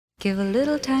Give a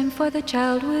little time for the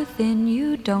child within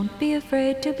you. Don't be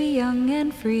afraid to be young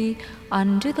and free.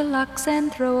 Undo the locks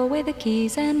and throw away the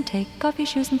keys and take off your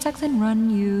shoes and socks and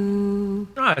run you.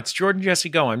 It's Jordan Jesse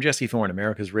Go. I'm Jesse Thorne,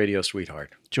 America's radio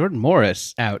sweetheart. Jordan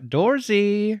Morris,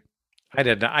 outdoorsy.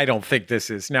 I don't think this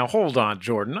is. Now, hold on,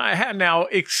 Jordan. Now,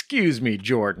 excuse me,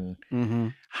 Jordan. Mm-hmm.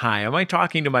 Hi, am I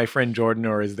talking to my friend Jordan,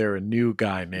 or is there a new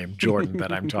guy named Jordan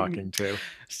that I'm talking to?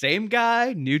 Same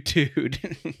guy, new dude.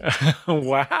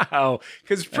 Wow.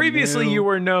 Because previously you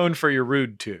were known for your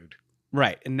rude tude.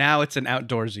 Right, and now it's an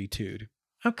outdoorsy tude.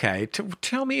 Okay,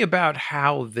 tell me about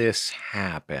how this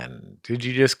happened. Did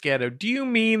you just do you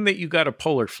mean that you got a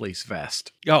polar fleece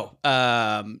vest? Oh,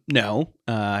 no.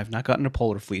 I've not gotten a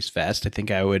polar fleece vest. I think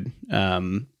I would,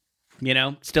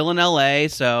 still in LA,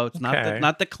 so it's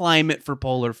not the climate for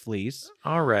polar fleece.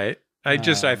 All right. I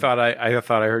thought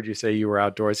I heard you say you were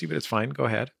outdoorsy, but it's fine. Go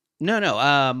ahead. No.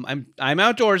 I'm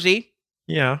outdoorsy.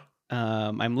 Yeah.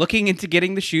 I'm looking into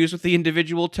getting the shoes with the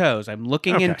individual toes. I'm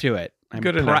looking into it.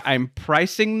 Good enough. I'm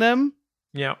pricing them.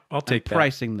 Yeah, I'll take that.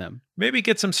 Pricing them. Maybe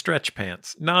get some stretch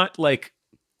pants, not like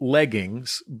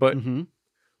leggings, but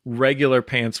regular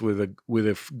pants with a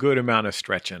good amount of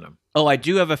stretch in them. Oh, I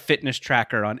do have a fitness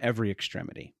tracker on every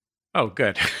extremity. Oh,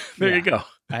 good. There you go.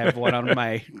 I have one on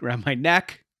around my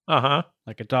neck.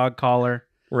 Like a dog collar.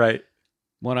 Right.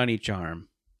 One on each arm.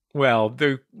 Well,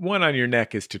 the one on your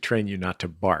neck is to train you not to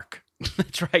bark.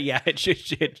 That's right. Yeah,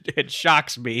 it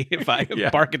shocks me if I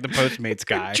bark at the Postmates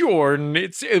guy. Jordan,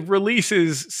 it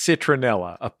releases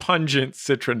citronella, a pungent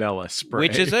citronella spray,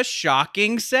 which is a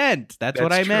shocking scent. That's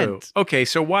what I meant. Okay,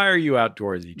 so why are you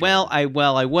outdoorsy, Jordan? I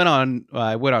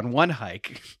went on one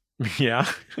hike.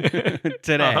 Yeah,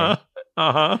 today.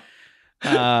 I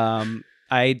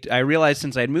realized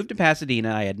since I had moved to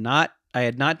Pasadena, I had not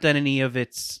done any of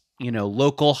its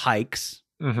local hikes.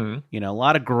 Mm-hmm. A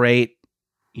lot of great.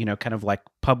 Kind of like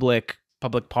public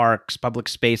parks, public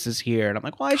spaces here. And I'm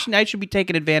like, well, I should be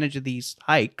taking advantage of these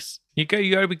hikes. You got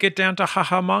to get down to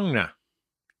Jajamangna.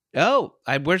 Oh,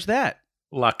 where's that?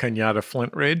 La Cañada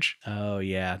Flint Ridge. Oh,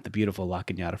 yeah. The beautiful La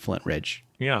Cañada Flint Ridge.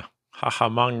 Yeah.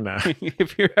 Jajamangna.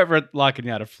 If you're ever at La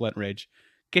Cañada Flint Ridge,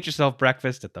 get yourself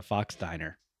breakfast at the Fox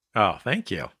Diner. Oh, thank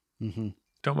you. Mm-hmm.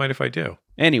 Don't mind if I do.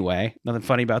 Anyway, nothing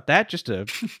funny about that. Just a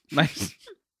nice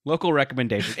local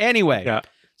recommendation. Anyway. Yeah.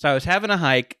 So I was having a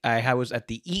hike. I was at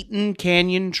the Eaton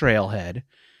Canyon Trailhead.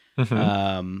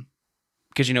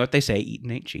 Because you know what they say,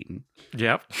 eating ain't cheating.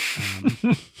 Yep.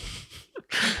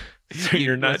 So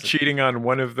you're not cheating on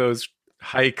one of those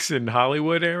hikes in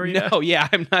Hollywood area? No, yeah,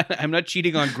 I'm not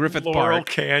cheating on Griffith Laurel Park.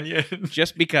 Canyon.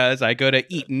 Just because I go to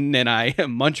Eaton and I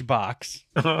munch box.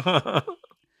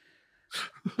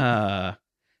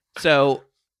 So,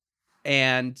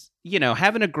 and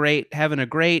having a great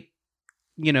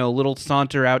little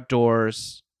saunter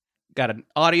outdoors, got an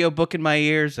audiobook in my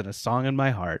ears and a song in my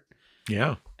heart.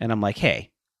 Yeah. And I'm like,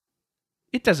 hey,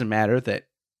 it doesn't matter that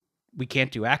we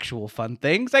can't do actual fun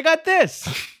things. I got this.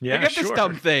 Yeah, I got this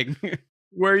dumb thing.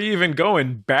 Where are you even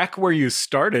going? Back where you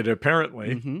started,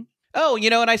 apparently. Mm-hmm. Oh,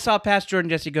 and I saw past Jordan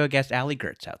Jesse Go guest Allie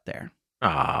Gertz out there.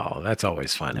 Oh, that's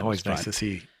always fun. Always nice to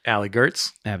see Allie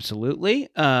Gertz. Absolutely.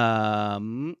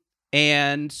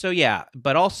 And so, yeah,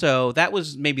 but also that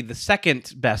was maybe the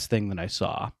second best thing that I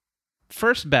saw.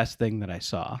 First best thing that I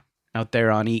saw out there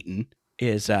on Eaton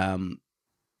is a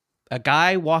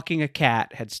guy walking a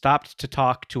cat had stopped to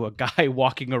talk to a guy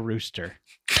walking a rooster.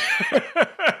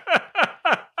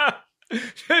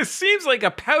 It seems like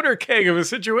a powder keg of a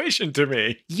situation to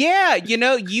me. Yeah,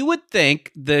 you would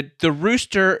think that the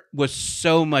rooster was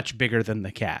so much bigger than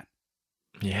the cat.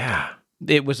 Yeah.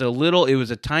 It was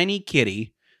a tiny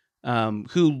kitty.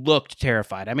 Who looked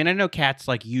terrified. I mean, I know cats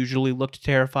usually looked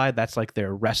terrified. That's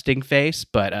their resting face,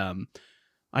 but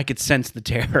I could sense the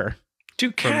terror.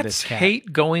 Do cats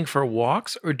hate going for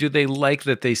walks, or do they like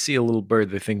that they see a little bird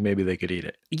they think maybe they could eat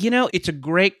it? It's a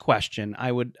great question.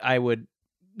 I would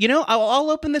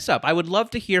I'll open this up. I would love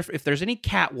to hear if there's any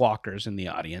cat walkers in the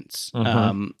audience.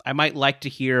 I might like to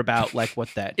hear about what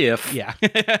that yeah.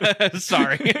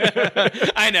 Sorry.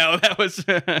 I know that was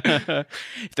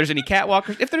if there's any cat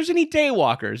walkers, if there's any day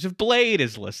walkers, if Blade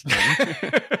is listening.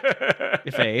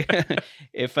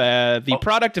 if the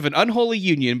product of an unholy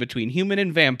union between human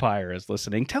and vampire is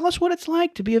listening, tell us what it's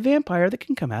like to be a vampire that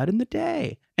can come out in the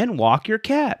day and walk your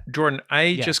cat. Jordan,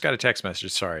 I just got a text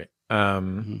message. Sorry.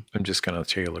 I'm just going to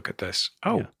take a look at this.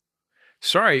 Oh, yeah.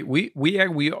 Sorry. We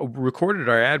recorded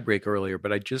our ad break earlier,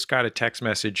 but I just got a text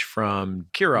message from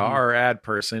Kira, our ad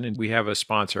person, and we have a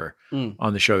sponsor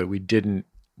on the show that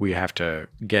we have to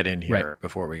get in here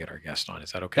before we get our guest on.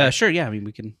 Is that okay? Sure. Yeah. I mean,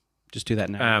 we can Just do that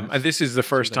now. This is the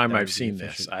first time I've seen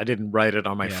this. I didn't write it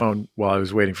on my phone while I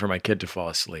was waiting for my kid to fall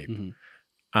asleep.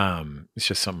 It's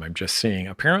just something I'm just seeing.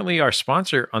 Apparently, our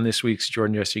sponsor on this week's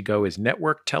Jordan Jesse Go is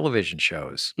network television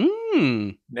shows.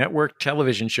 Network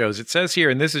television shows. It says here,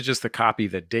 and this is just the copy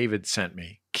that David sent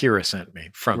me, Kira sent me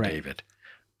from David.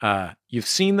 You've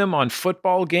seen them on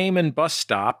Football Game and Bus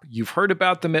Stop. You've heard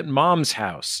about them at Mom's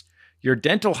House. Your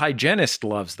dental hygienist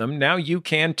loves them. Now you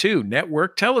can too.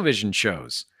 Network television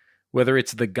shows. Whether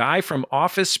it's the guy from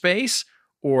Office Space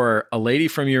or a lady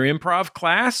from your improv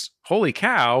class, holy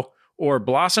cow, or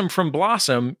Blossom from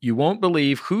Blossom, you won't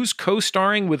believe who's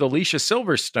co-starring with Alicia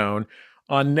Silverstone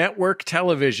on network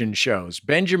television shows.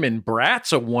 Benjamin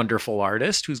Bratt's a wonderful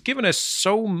artist who's given us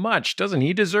so much. Doesn't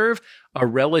he deserve a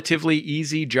relatively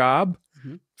easy job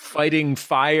fighting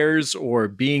fires or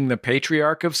being the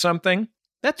patriarch of something?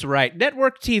 That's right.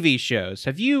 Network TV shows.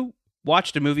 Have you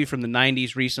watched a movie from the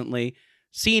 90s recently,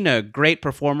 seen a great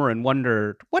performer and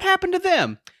wondered, what happened to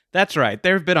them? That's right.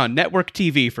 They've been on network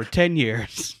TV for 10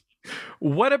 years.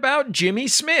 What about Jimmy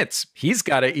Smits? He's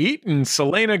got to eat, and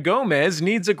Selena Gomez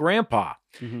needs a grandpa.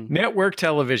 Network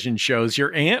television shows.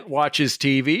 Your aunt watches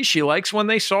TV. She likes when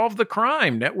they solve the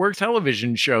crime. Network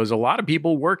television shows. A lot of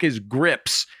people work as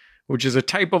grips, which is a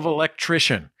type of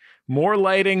electrician. More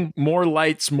lighting, more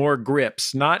lights, more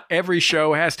grips. Not every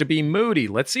show has to be moody.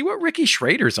 Let's see what Ricky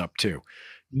Schrader's up to.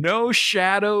 No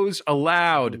shadows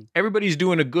allowed. Everybody's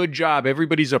doing a good job.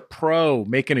 Everybody's a pro,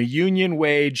 making a union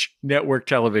wage. Network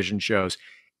television shows.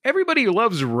 Everybody Who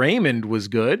Loves Raymond was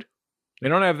good. They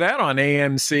don't have that on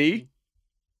AMC.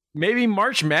 Maybe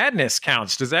March Madness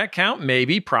counts. Does that count?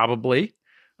 Maybe, probably.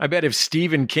 I bet if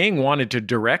Stephen King wanted to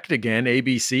direct again,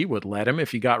 ABC would let him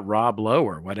if he got Rob Lowe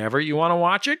or whatever. You want to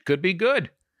watch it? Could be good.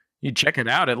 You check it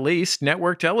out at least.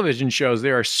 Network television shows.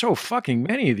 There are so fucking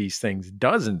many of these things.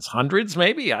 Dozens, hundreds,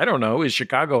 maybe. I don't know. Is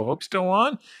Chicago Hope still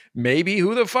on? Maybe.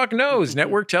 Who the fuck knows?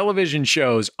 Network television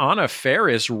shows. Anna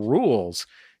Faris rules.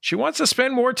 She wants to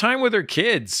spend more time with her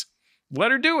kids.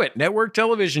 Let her do it. Network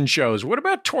television shows. What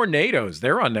about tornadoes?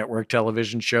 They're on network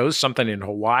television shows. Something in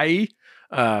Hawaii.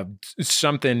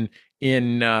 Something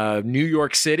in New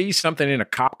York City, something in a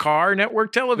cop car.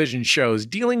 Network television shows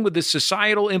dealing with the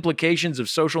societal implications of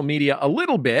social media a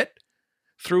little bit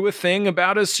through a thing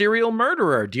about a serial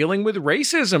murderer, dealing with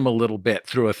racism a little bit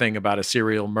through a thing about a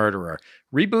serial murderer,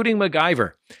 rebooting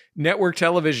MacGyver. Network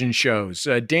television shows,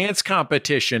 a dance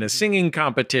competition, a singing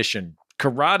competition,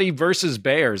 karate versus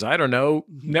bears. I don't know.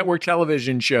 Network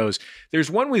television shows. There's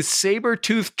one with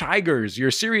saber-toothed tigers. You're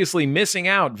seriously missing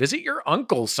out. Visit your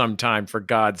uncle sometime, for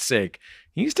God's sake.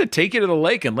 He used to take you to the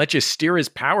lake and let you steer his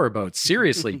powerboat.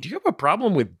 Seriously, do you have a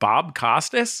problem with Bob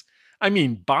Costas? I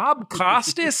mean, Bob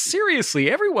Costas?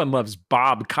 Seriously, everyone loves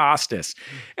Bob Costas.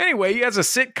 Anyway, he has a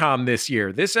sitcom this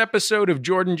year. This episode of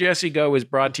Jordan Jesse Go is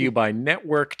brought to you by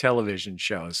network television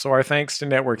shows. So our thanks to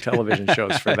network television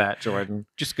shows for that, Jordan.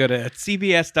 Just go to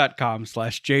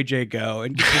cbs.com/jjgo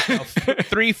and get yourself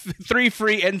three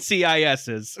free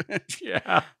NCISs.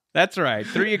 Yeah. That's right.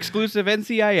 3 exclusive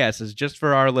NCISs just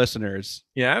for our listeners.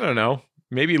 Yeah, I don't know.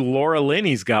 Maybe Laura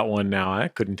Linney's got one now. I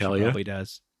couldn't tell you. Probably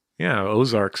does. Yeah,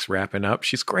 Ozark's wrapping up.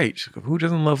 She's great. Who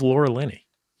doesn't love Laura Linney?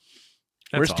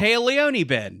 Where's Taya Leone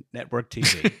been? Network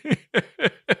TV.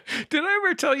 Did I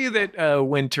ever tell you that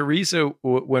when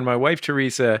my wife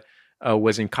Teresa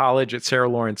was in college at Sarah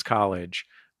Lawrence College,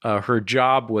 her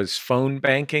job was phone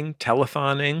banking,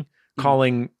 telephoning,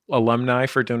 calling alumni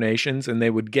for donations, and they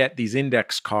would get these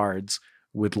index cards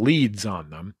with leads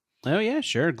on them. Oh, yeah,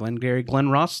 sure. Glengarry Glen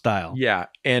Ross style. Yeah.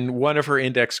 And one of her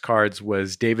index cards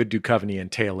was David Duchovny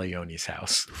and Taya Leone's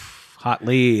house. Hot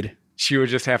lead. She would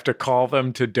just have to call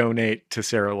them to donate to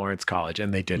Sarah Lawrence College,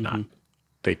 and they did not.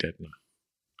 They did not.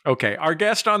 Okay. Our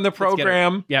guest on the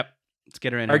program. Let's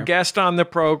get her in Our here. guest on the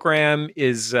program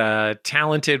is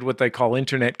talented, what they call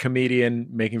internet comedian,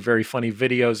 making very funny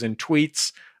videos and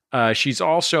tweets. She's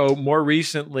also more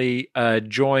recently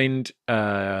joined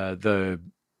the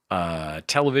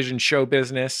television show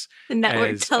business. The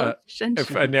network television.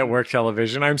 A network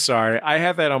television. I'm sorry. I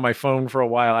had that on my phone for a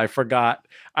while. I forgot.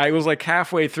 I was like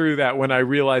halfway through that when I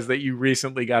realized that you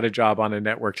recently got a job on a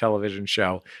network television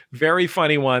show. Very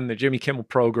funny one, the Jimmy Kimmel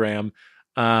program.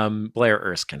 Blaire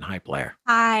Erskine. Hi, Blaire.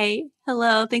 Hi.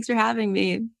 Hello. Thanks for having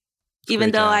me.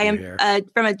 Even though I am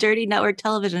from a dirty network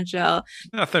television show.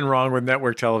 Nothing wrong with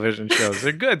network television shows.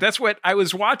 They're good. That's what I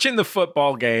was watching the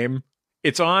football game.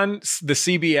 It's on the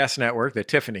CBS network, the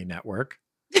Tiffany network.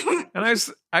 And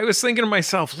I was thinking to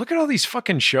myself, look at all these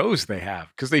fucking shows they have,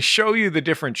 because they show you the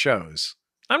different shows.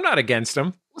 I'm not against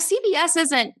them. Well, CBS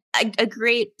isn't a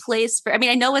great place for, I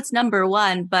mean, I know it's number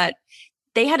one, but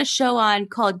they had a show on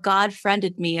called God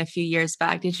Friended Me a few years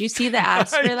back. Did you see the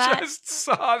ads for that? I just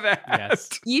saw that. Yes.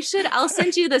 You should. I'll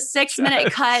send you the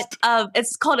 6-minute cut of.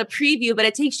 It's called a preview, but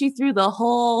it takes you through the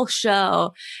whole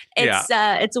show.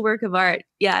 It's a work of art.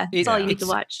 Yeah, it's all you need to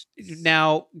watch.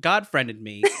 Now, God Friended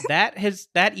Me. That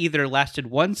either lasted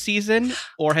one season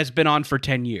or has been on for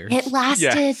 10 years. It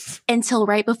lasted until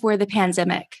right before the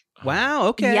pandemic. Wow.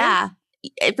 Okay. Yeah,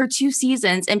 for 2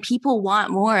 seasons, and people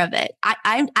want more of it.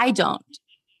 I don't,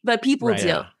 but people do.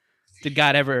 Yeah. Did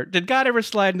God ever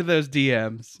slide into those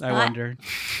DMs? I wonder.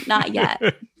 Not yet.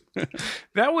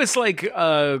 That was like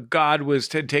God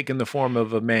had taken the form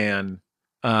of a man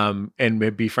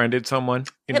and befriended someone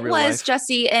in real life. It was,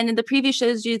 Jesse, and in the preview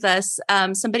shows you this.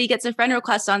 Somebody gets a friend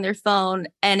request on their phone,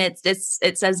 and it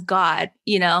says God,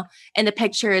 and the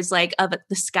picture is like of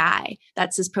the sky.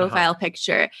 That's his profile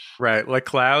picture. Right, like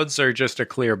clouds or just a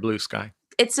clear blue sky.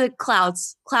 It's a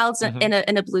clouds in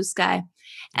a blue sky.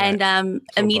 Right. And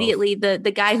immediately the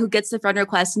guy who gets the friend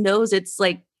request knows it's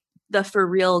like the for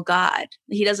real God.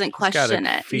 He doesn't question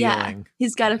it. Yeah,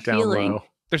 he's got a feeling. Low.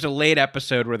 There's a late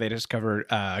episode where they discover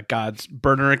God's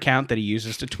burner account that he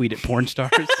uses to tweet at porn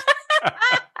stars.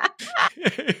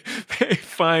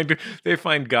 They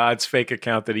find God's fake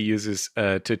account that he uses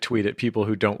to tweet at people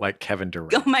who don't like Kevin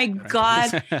Durant. Oh my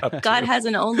God. God has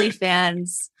an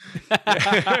OnlyFans.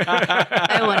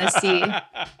 I want to see.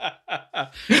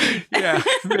 Yeah,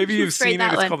 maybe you've seen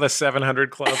it. It's called the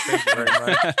 700 Club. Thank you very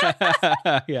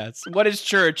much. Yes. What is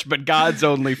church but God's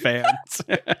OnlyFans?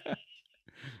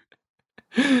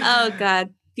 Oh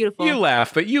God, beautiful. You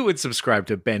laugh, but you would subscribe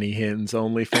to Benny Hinn's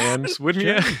OnlyFans, wouldn't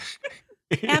you?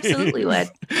 Absolutely would.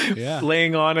 Yeah.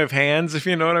 Laying on of hands, if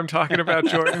you know what I'm talking about,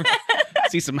 Jordan.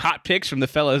 See some hot pics from the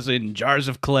fellas in jars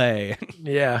of clay.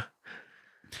 Yeah.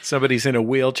 Somebody's in a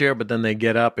wheelchair, but then they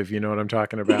get up, if you know what I'm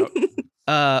talking about.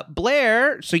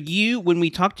 Blaire, so when we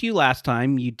talked to you last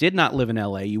time, you did not live in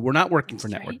LA. You were not working for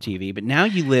Network TV, but now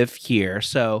you live here.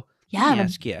 So let me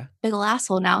ask you. Big ol'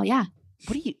 asshole now, yeah.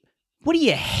 What do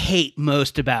you hate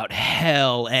most about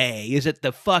LA? Is it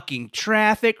the fucking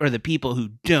traffic or the people who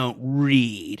don't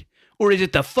read? Or is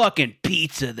it the fucking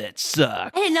pizza that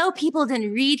sucks? I didn't know people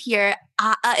didn't read here.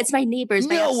 It's my neighbors,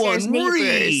 my upstairs neighbors.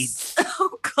 Reads.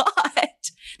 Oh, God.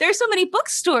 There are so many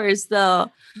bookstores,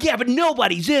 though. Yeah, but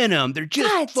nobody's in them. They're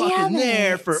just fucking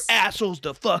there for assholes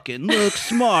to fucking look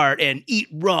smart and eat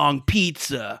wrong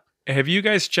pizza. Have you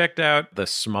guys checked out the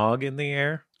smog in the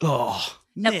air? Oh,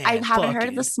 man, I haven't heard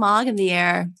of the smog in the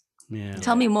air. Yeah.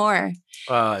 Tell me more.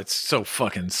 It's so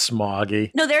fucking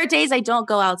smoggy. No, there are days I don't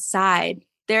go outside.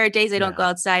 There are days I don't go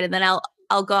outside, and then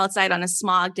I'll go outside on a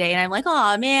smog day, and I'm like,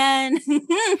 oh man,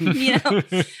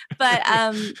 But I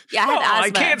have asthma.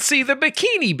 I can't see the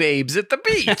bikini babes at the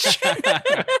beach.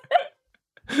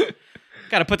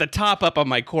 Got to put the top up on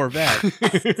my Corvette.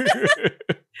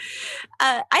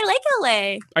 I like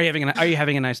LA. Are you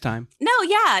having a nice time? No.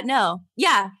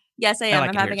 Yes, I am.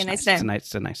 I'm having a nice time.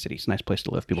 It's a nice city. It's a nice place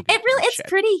to live. People. It's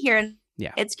pretty here.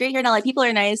 Yeah, it's great here in LA. People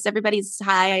are nice. Everybody's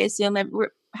high. I assume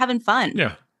we're having fun.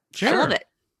 Yeah, sure. I love it.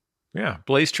 Yeah,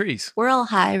 blaze trees. We're all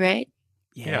high, right?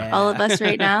 Yeah, all of us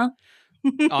right now.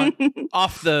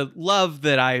 Off the love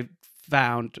that I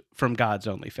found from God's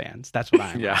OnlyFans. That's what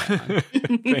I'm. Yeah.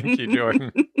 Thank you,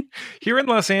 Jordan. Here in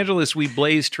Los Angeles, we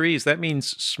blaze trees. That means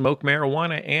smoke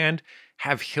marijuana and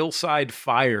have hillside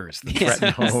fires that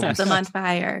threaten homes. Set them on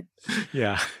fire.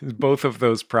 Yeah, both of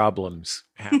those problems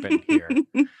happen here.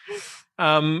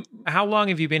 How long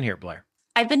have you been here, Blaire?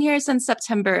 I've been here since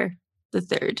September the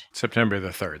 3rd. September the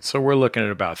 3rd. So we're looking at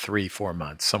about 3-4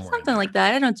 months, something like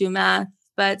that. I don't do math,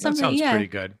 but that sounds pretty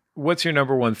good. What's your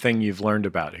number one thing you've learned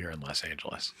about here in Los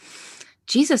Angeles?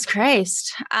 Jesus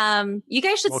Christ. You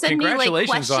guys should send me like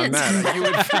questions. Congratulations on that. You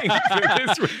would think that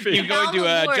this would be. You going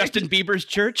to Justin Bieber's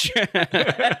church?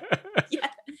 Yeah.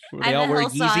 I'm a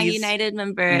Hillsong United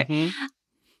member.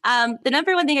 Mm-hmm. The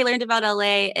number one thing I learned about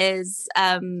LA is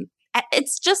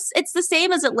it's the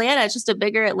same as Atlanta. It's just a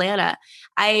bigger Atlanta.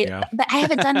 But I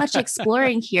haven't done much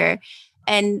exploring here.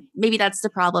 And maybe that's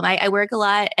the problem. I work a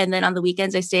lot, and then on the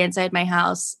weekends I stay inside my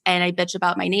house and I bitch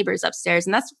about my neighbors upstairs.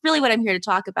 And that's really what I'm here to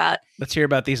talk about. Let's hear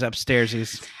about these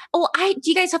upstairsies. Oh, do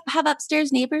you guys have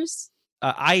upstairs neighbors?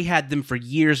 I had them for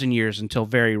years and years until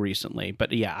very recently.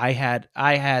 But yeah, I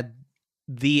had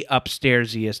the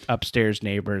upstairsiest upstairs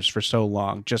neighbors for so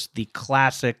long. Just the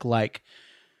classic, like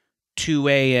 2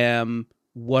 a.m.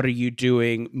 What are you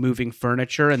doing? Moving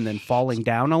furniture and then falling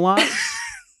down a lot.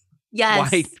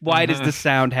 Yes. Why does the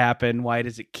sound happen? Why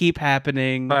does it keep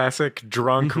happening? Classic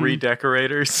drunk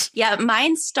redecorators. Yeah,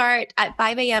 mine start at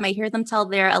 5 a.m. I hear them tell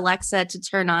their Alexa to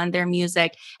turn on their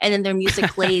music, and then their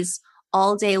music plays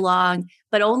all day long.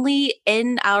 but only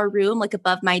in our room, like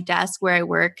above my desk where I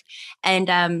work,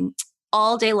 and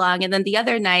all day long. And then the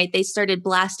other night they started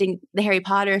blasting the Harry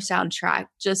Potter soundtrack.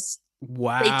 Just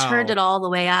wow, they turned it all the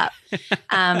way up.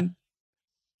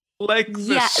 Like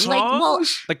the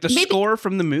songs? Like the score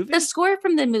from the movie? The score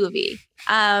from the movie.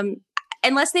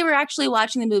 Unless they were actually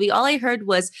watching the movie, all I heard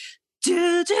was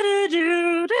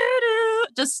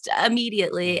just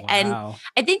immediately. Wow. And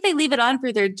I think they leave it on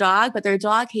for their dog, but their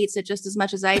dog hates it just as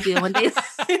much as I do. When they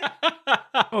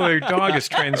oh, their dog is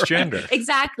transgender.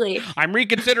 Exactly. I'm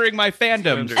reconsidering my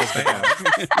fandom.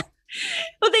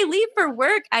 Well, they leave for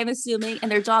work, I'm assuming,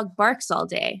 and their dog barks all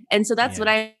day. And so that's what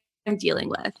I'm dealing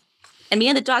with. And me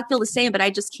and the dog feel the same, but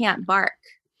I just can't bark.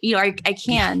 You know, I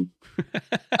can.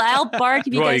 I'll bark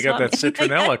if you guys got that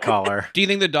citronella collar. Do you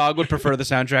think the dog would prefer the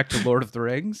soundtrack to Lord of the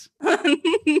Rings?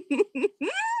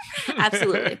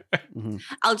 Absolutely. Mm-hmm.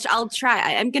 I'll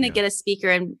try. I'm going to get a speaker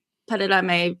and put it on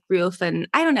my roof. And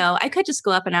I don't know. I could just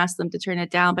go up and ask them to turn it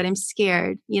down, but I'm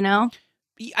scared, you know?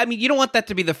 I mean, you don't want that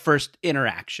to be the first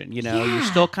interaction, you know? You're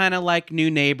still kind of like new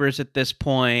neighbors at this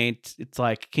point. It's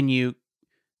like, can you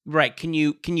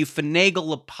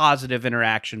finagle a positive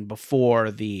interaction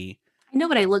before the... I know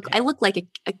what I look. I look like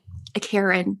a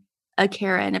Karen. A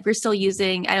Karen. If we're still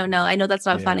using, I don't know. I know that's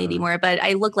not funny anymore, but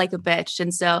I look like a bitch,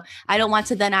 and so I don't want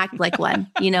to then act like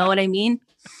one. You know what I mean?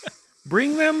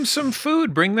 Bring them some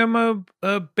food. Bring them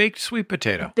a baked sweet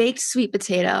potato. A baked sweet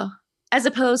potato, as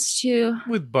opposed to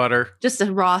with butter. Just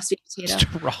a raw sweet potato.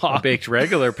 Just raw. A baked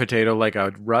regular potato, like I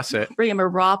would russet. Bring them a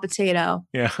raw potato.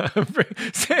 Yeah.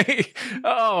 Say,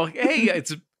 oh, hey,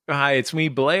 Hi, it's me,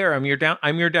 Blaire.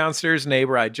 I'm your downstairs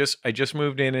neighbor. I just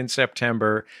moved in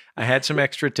September. I had some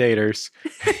extra taters.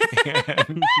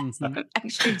 Some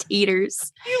extra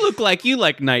taters. You look like you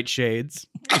like nightshades.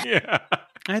 Yeah.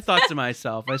 I thought to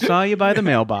myself, I saw you by the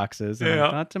mailboxes, and I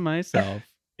thought to myself.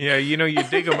 Yeah, you know, you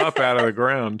dig them up out of the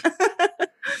ground.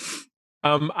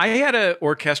 I had an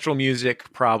orchestral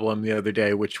music problem the other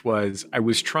day, which was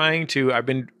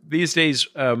these days,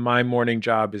 my morning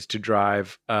job is to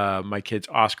drive my kids,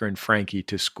 Oscar and Frankie,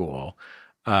 to school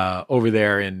over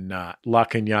there in La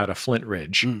Cañada, Flint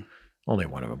Ridge. Mm. Only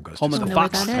one of them goes home to of the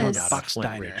Fox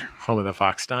Diner. Home of the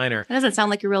Fox Diner. That doesn't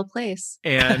sound like a real place.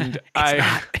 And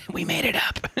we made it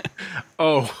up.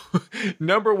 Oh,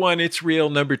 number one, it's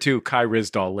real. Number two, Kai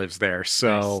Rizdal lives there.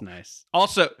 So nice.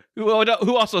 Also, who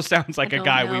also sounds like a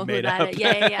guy we made up.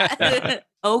 Yeah.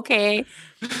 Okay,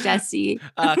 Jesse.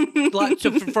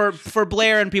 So for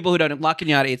Blaire and people who don't know, La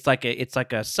Cañada, it's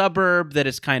like a suburb that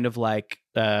is kind of like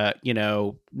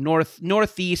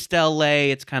northeast LA.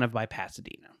 It's kind of by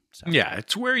Pasadena. So. Yeah,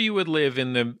 it's where you would live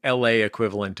in the LA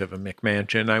equivalent of a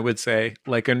McMansion, I would say,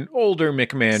 like an older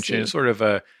McMansion, sort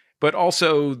of but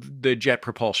also the Jet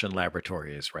Propulsion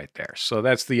Laboratory is right there. So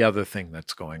that's the other thing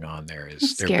that's going on there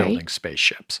is they're building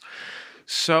spaceships.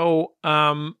 So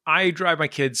I drive my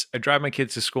kids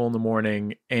to school in the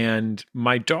morning, and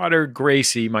my daughter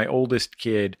Gracie, my oldest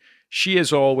kid, she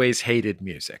has always hated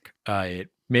music. It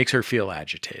makes her feel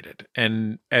agitated.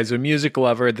 And as a music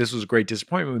lover, this was a great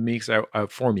disappointment with me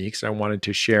because I wanted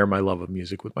to share my love of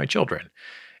music with my children.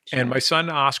 Sure. And my son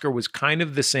Oscar was kind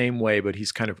of the same way, but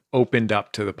he's kind of opened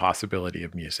up to the possibility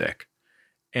of music.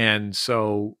 And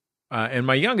so, and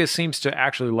my youngest seems to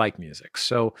actually like music.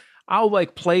 So I'll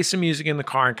like play some music in the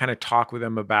car and kind of talk with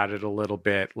them about it a little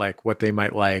bit, like what they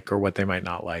might like or what they might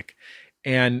not like.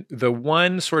 And the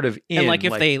one sort of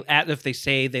if they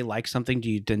say they like something, do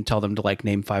you then tell them to like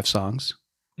name 5 songs?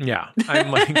 Yeah,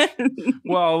 I'm like,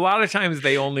 well, a lot of times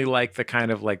they only like the kind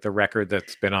of like the record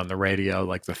that's been on the radio,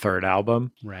 like the third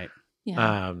album, right?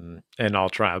 Yeah. And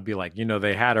I'll be like,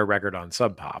 they had a record on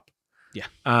Sub Pop. Yeah.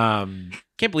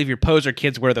 Can't believe your poser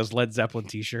kids wear those Led Zeppelin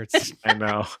t-shirts. I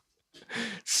know.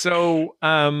 So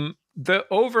the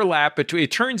overlap between,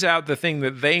 it turns out the thing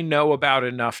that they know about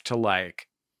enough to like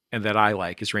and that I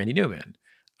like is Randy Newman.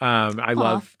 I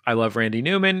love Randy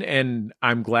Newman, and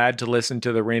I'm glad to listen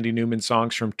to the Randy Newman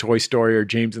songs from Toy Story or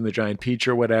James and the Giant Peach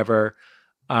or whatever.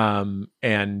 And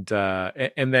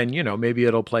then, maybe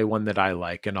it'll play one that I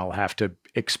like, and I'll have to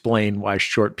explain why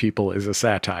Short People is a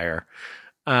satire.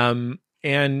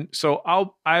 And so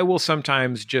I will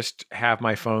sometimes just have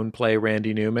my phone play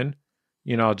Randy Newman.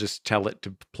 I'll just tell it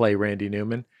to play Randy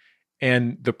Newman.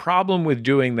 And the problem with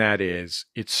doing that is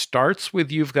it starts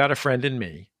with You've Got a Friend in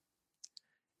Me.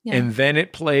 Yeah. And then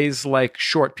it plays like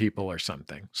Short People or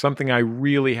something I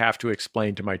really have to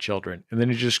explain to my children. And then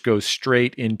it just goes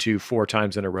straight into 4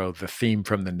 times in a row, the theme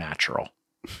from The Natural.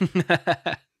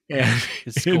 And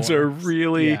it's a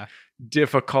really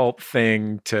difficult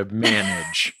thing to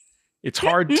manage. it's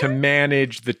hard to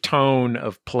manage the tone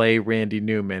of Play Randy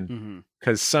Newman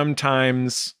because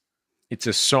sometimes it's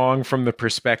a song from the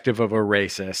perspective of a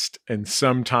racist, and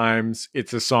sometimes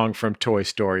it's a song from Toy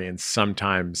Story, and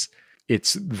sometimes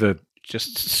it's the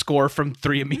just score from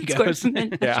Three Amigos.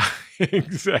 Yeah,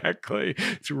 exactly.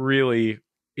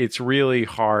 It's really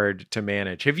hard to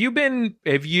manage. Have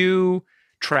you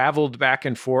traveled back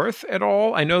and forth at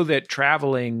all? I know that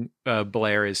traveling,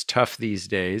 Blaire, is tough these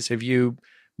days. Have you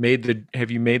made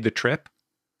the trip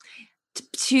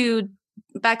to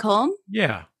back home?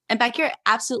 Yeah. And back here,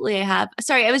 absolutely, I have.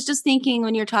 Sorry, I was just thinking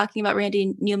when you're talking about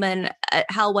Randy Newman,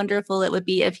 how wonderful it would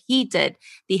be if he did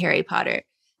the Harry Potter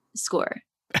score,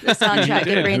 the soundtrack.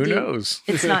 Who Randy, knows?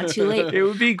 It's not too late. It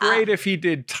would be great if he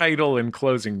did title and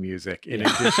closing music in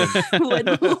addition.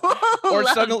 Or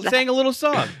sang a little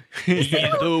song. He's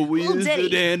the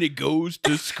wizard and he goes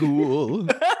to school.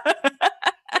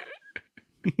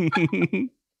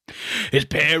 His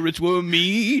parents were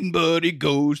mean, but he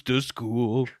goes to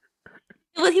school.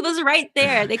 Well, he was right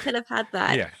there. They could have had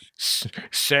that. Yeah.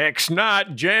 Sex,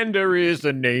 not gender, is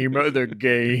the name of the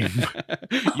game.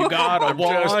 You gotta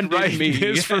want me.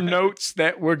 This from notes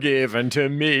that were given to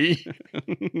me.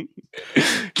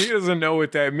 He doesn't know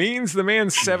what that means. The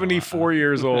man's 74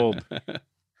 years old.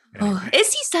 Oh,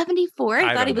 is he 74?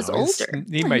 I thought he was older.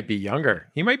 He might be younger.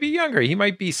 He might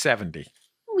be 70.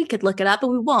 We could look it up, but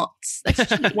we won't.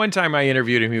 That's One time I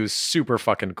interviewed him. He was super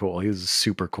fucking cool. He was a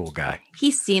super cool guy. He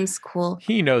seems cool.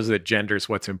 He knows that gender's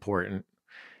what's important.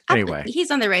 Anyway. He's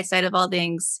on the right side of all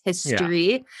things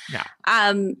history. Yeah.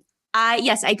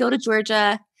 I go to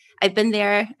Georgia. I've been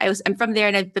there. I'm from there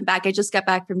and I've been back. I just got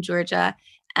back from Georgia.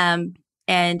 And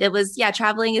it was,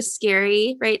 traveling is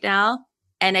scary right now.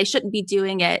 And I shouldn't be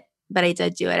doing it, but I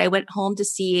did do it. I went home to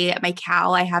see my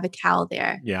cow. I have a cow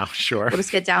there. Yeah, sure. We'll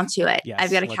just get down to it. Yes,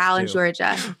 I've got a cow in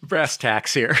Georgia. Brass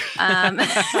tacks here.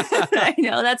 I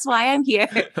know. That's why I'm here.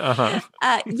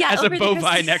 As a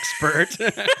bovine expert.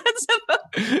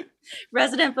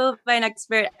 Resident bovine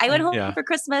expert. I went home for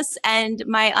Christmas and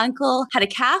my uncle had a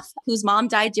calf whose mom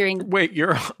died during... Wait,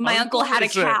 my uncle had a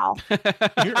cow.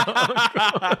 Your uncle.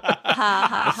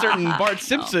 A certain Bart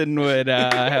Simpson would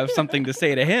have something to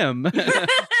say to him.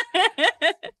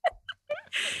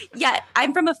 Yeah,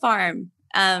 I'm from a farm.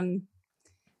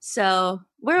 So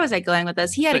where was I going with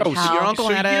this? He had a cow. So your uncle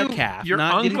had a calf. Your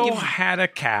uncle had a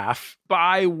calf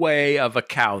by way of a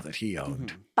cow that he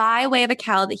owned. By way of a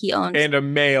cow that he owned. And a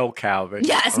male cow that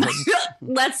he owned.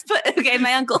 Let's put,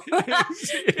 my uncle.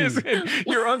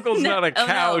 Your uncle's not a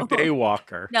cow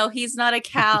daywalker. No, he's not a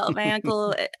cow. My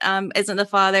uncle isn't the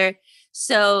father.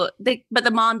 So, but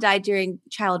the mom died during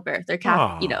childbirth. Their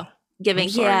calf, giving. I'm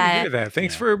sorry to hear that.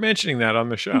 Thanks for mentioning that on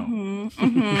the show.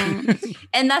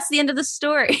 And that's the end of the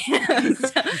story.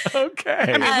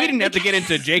 Okay. I mean, we didn't have to get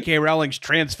into J.K. Rowling's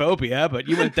transphobia, but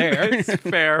you went there.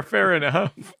 Fair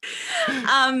enough.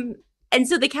 And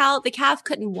so the calf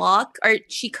couldn't walk, or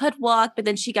she could walk, but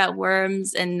then she got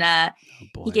worms, and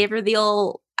he gave her the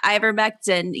old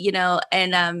ivermectin,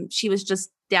 and she was just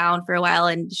down for a while,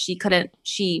 and she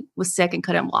was sick and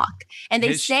couldn't walk. And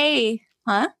they say,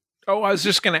 huh? Oh, I was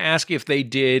just going to ask you if they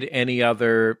did any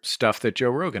other stuff that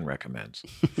Joe Rogan recommends.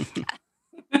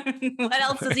 What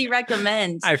else does he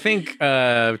recommend? I think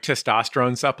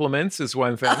testosterone supplements is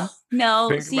one thing. Oh,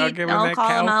 no, I'll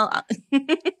call him out.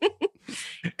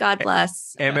 God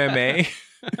bless. MMA.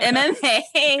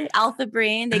 Alpha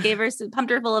Brain. They gave her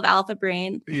pumped her full of Alpha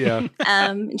Brain. Yeah.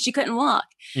 And she couldn't walk.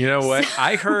 You know what?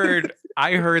 I heard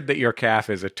that your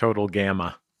calf is a total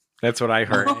gamma. That's what I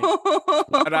heard.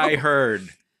 What I heard.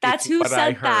 That's who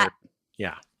said that.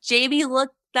 Yeah. Jamie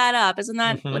looked that up. Isn't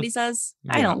that what he says?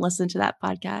 Yeah. I don't listen to that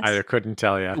podcast. I couldn't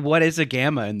tell you. What is a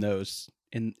gamma in those?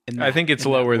 I think it's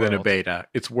lower than a beta.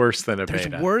 It's worse than a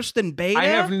beta. It's worse than beta? I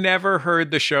have never heard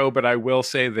the show, but I will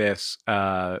say this.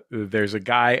 There's a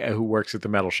guy who works at the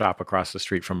metal shop across the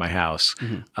street from my house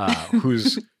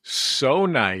who's so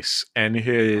nice, and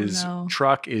his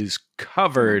truck is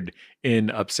covered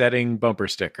in upsetting bumper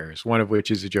stickers, one of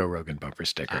which is a Joe Rogan bumper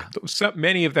sticker.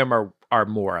 Many of them are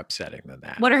more upsetting than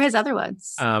that. What are his other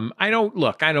ones? I don't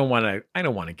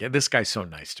want to get, this guy's so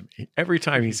nice to me. Every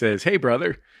time he says, "Hey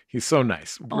brother," he's so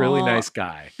nice. Really nice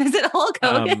guy. Is it Hulk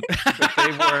Hogan? But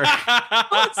they were,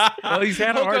 well, he's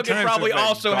had a hard time. Probably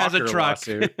also has a truck.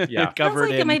 Yeah. Covered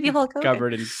in, it might be Hulk Hogan.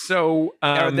 Covered in. So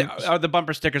are the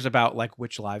bumper stickers about like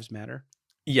which lives matter?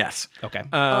 Yes. Okay.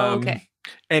 Okay.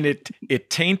 And it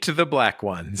taint the black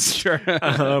ones. Sure.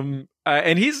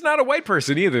 And he's not a white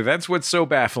person either. That's what's so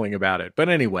baffling about it. But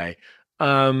anyway, we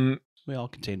all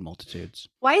contain multitudes.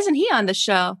 Why isn't he on the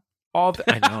show? I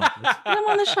know. Put him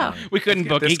on the show. We couldn't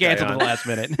book. He canceled at the last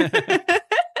minute.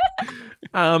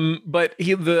 But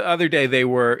the other day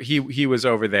he was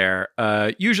over there.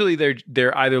 Usually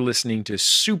they're either listening to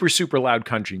super, super loud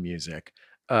country music,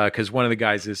 because one of the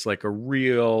guys is like a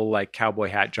real like cowboy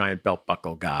hat, giant belt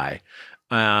buckle guy.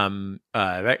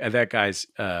 That guy's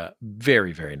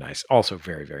very, very nice. Also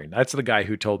very, very nice. That's the guy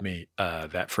who told me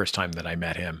that first time that I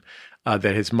met him that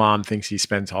his mom thinks he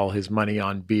spends all his money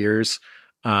on beers.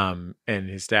 And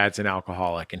his dad's an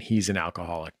alcoholic and he's an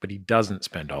alcoholic, but he doesn't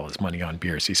spend all his money on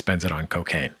beers. He spends it on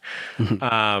cocaine.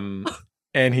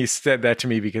 And he said that to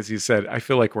me because he said, I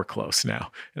feel like we're close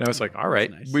now. And I was like, all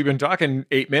right, nice. We've been talking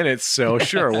 8 minutes. So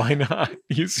sure, why not?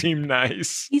 You seem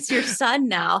nice. He's your son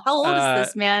now. How old is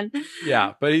this man?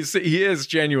 Yeah, but he is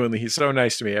genuinely, he's so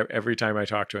nice to me every time I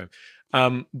talk to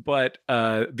him. But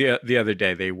the other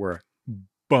day they were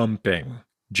bumping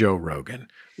Joe Rogan,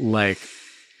 like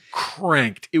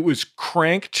cranked. It was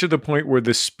cranked to the point where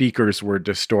the speakers were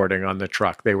distorting on the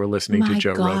truck. They were listening to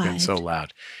Joe Rogan so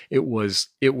loud. It was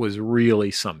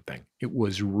really something. It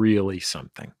was really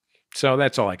something. So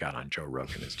that's all I got on Joe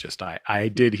Rogan. Is just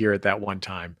I did hear it that one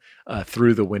time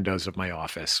through the windows of my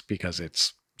office because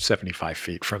it's 75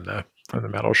 feet from the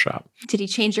metal shop. Did he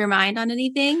change your mind on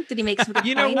anything? Did he make some?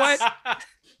 You know what?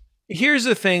 Here's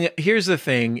the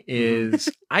thing is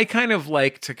I kind of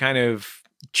like to kind of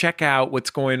check out what's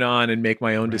going on and make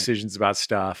my own decisions about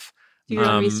stuff. Do your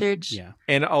own research. Yeah.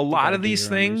 And a lot of these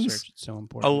things, so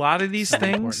important. a lot of these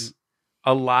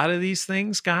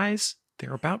things, guys,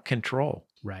 they're about control.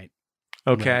 Right.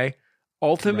 Okay. Right.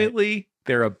 Ultimately,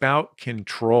 they're about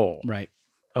control. Right.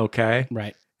 Okay.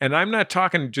 Right. And I'm not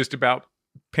talking just about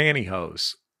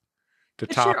pantyhose.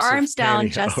 Put your arms down,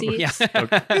 Jesse. Yeah.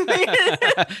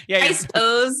 Yeah, I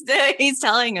suppose he's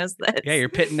telling us this. Yeah, you're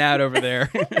pitting out over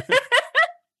there.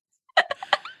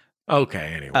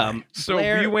 Okay. Anyway, so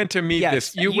Blaire, you went to meet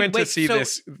this. You went to see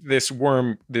this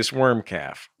worm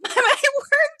calf. My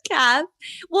worm calf.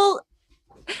 Well,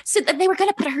 so they were going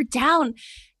to put her down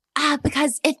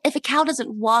because if a cow doesn't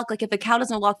walk,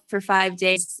 for 5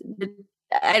 days,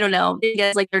 I don't know,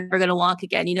 because like they're never going to walk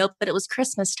again, But it was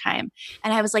Christmas time,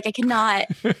 and I was like, I cannot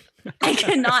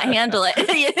handle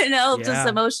it, Just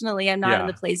emotionally, I'm not in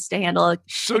the place to handle it.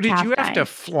 So did you have to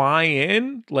fly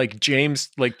in like James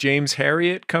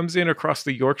Harriet comes in across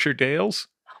the Yorkshire Dales?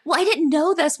 Well, I didn't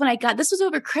know this when I got, this was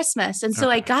over Christmas. And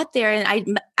so I got there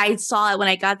and I saw it when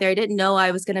I got there. I didn't know I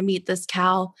was going to meet this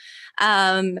cow.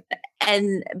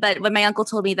 But when my uncle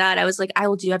told me that, I was like, I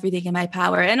will do everything in my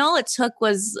power. And all it took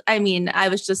was, I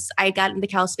got in the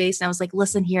cow's face and I was like,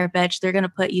 listen here, bitch, they're going to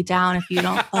put you down if you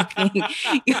don't fucking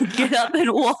get up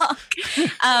and walk.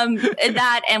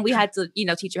 And we had to,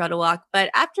 teach her how to walk. But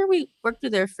after we worked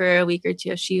with her for a week or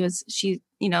two, she was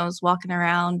walking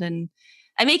around, and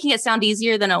I'm making it sound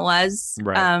easier than it was.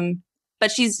 Right.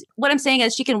 But what I'm saying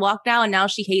is she can walk now, and now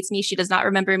she hates me. She does not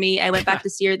remember me. I went back to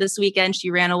see her this weekend.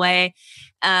 She ran away.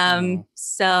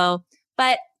 So,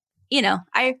 but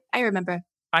I remember.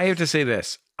 I have to say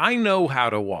this. I know how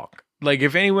to walk. Like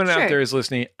if anyone out there is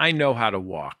listening, I know how to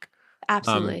walk.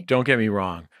 Absolutely. Don't get me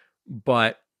wrong,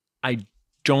 but I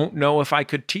don't know if I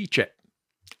could teach it.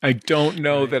 I don't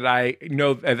know that I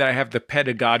have the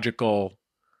pedagogical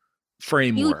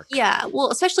framework. Well,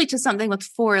 especially to something with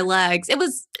 4 legs. It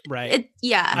was right.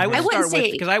 I wouldn't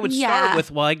say because I would start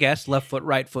with, well, I guess left foot,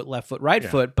 right foot, right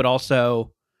foot, but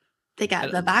also they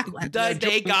got the back ones.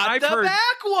 They got the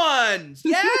back ones.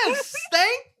 Yes,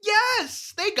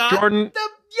 they got Jordan.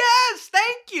 Yes,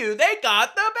 thank you. They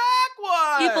got the back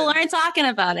ones. People aren't talking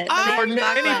about it. Jordan,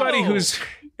 anybody who's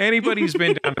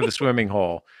been down to the swimming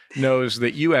hole knows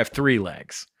that you have 3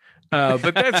 legs.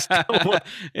 But that's still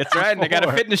it's right. And I got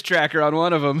a fitness tracker on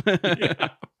one of them. Yeah.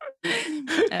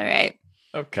 All right.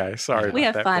 Okay. Sorry. We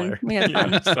have fun. We have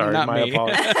fun. Yeah, sorry. Not my me.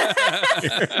 apologies.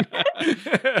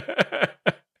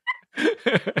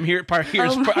 I'm here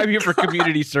for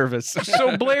community service.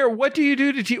 So Blaire, what do you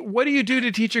do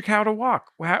to teach a cow to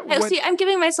walk? See, I'm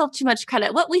giving myself too much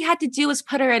credit. What we had to do was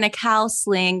put her in a cow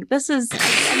sling. I'm not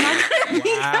gonna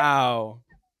wow.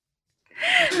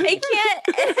 I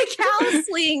can't in a cow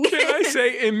sling. Can I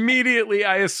say immediately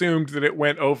I assumed that it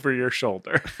went over your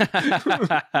shoulder.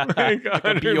 Like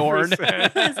a Bjorn.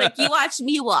 It's like, you watch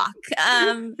me walk.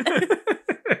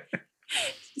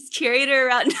 Just carried her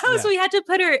around. No, so we had to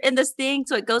put her in this thing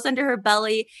so it goes under her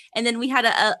belly. And then we had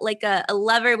a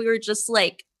lever. We were just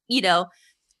like,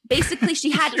 basically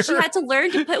she had to learn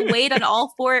to put weight on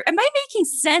all 4. Am I making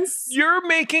sense? You're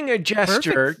making a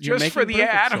gesture just for the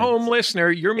at-home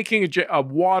listener. You're making a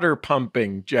water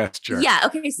pumping gesture. Yeah.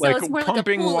 Okay. So like it's more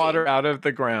pumping like water out of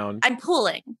the ground. I'm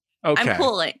pulling. Okay. I'm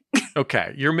pulling.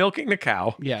 Okay. You're milking the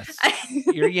cow. Yes.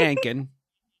 You're yanking.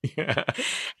 Yeah.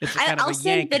 I'll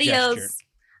send videos. Gesture.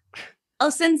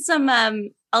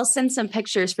 I'll send some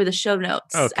pictures for the show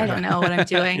notes. Okay. I don't know what I'm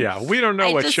doing. Yeah, we don't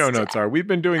know what show notes are. We've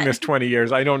been doing this 20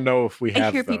 years. I don't know if we have.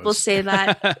 I hear people say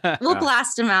that. We'll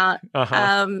blast them out.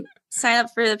 Sign up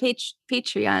for the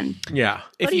Patreon. Yeah.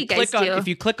 If you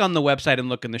click on the website and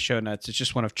look in the show notes, it's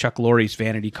just one of Chuck Lorre's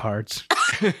vanity cards.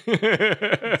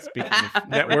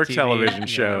 Network television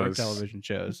shows.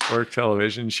 Network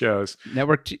television shows.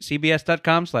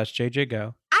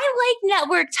 CBS.com/JJGo. I like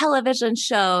network television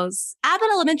shows. Abbott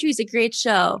Elementary is a great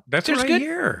show. That's what I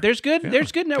hear. There's good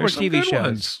network TV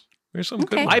shows. There's some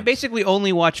good ones. I basically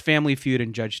only watch Family Feud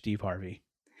and Judge Steve Harvey.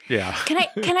 Yeah.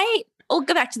 Can I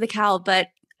go back to the cow, but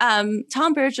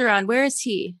Tom Bergeron, where is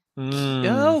he?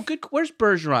 Oh, good. Where's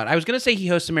Bergeron? I was going to say he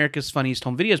hosts America's Funniest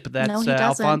Home Videos, but that's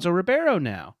Alfonso Ribeiro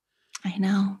now. I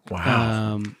know.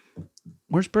 Wow.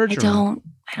 Where's Bergeron?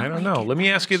 I don't know. Let me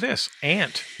ask you this.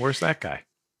 Ant, where's that guy?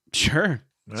 Sure.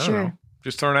 I don't know.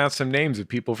 Just throwing out some names of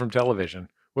people from television.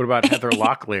 What about Heather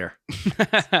Locklear? She's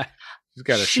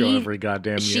got a show every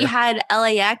goddamn year. She had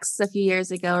LAX a few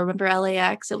years ago. Remember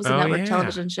LAX? It was a network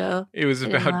television show. It was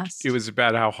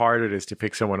about how hard it is to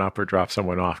pick someone up or drop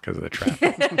someone off because of the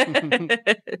traffic.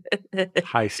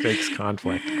 High stakes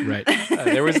conflict. Right.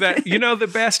 There was that.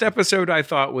 The best episode I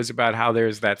thought was about how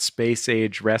there's that space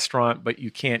age restaurant, but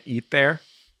you can't eat there.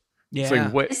 Yeah. It's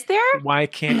like, is there? Why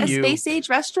can't you? A space age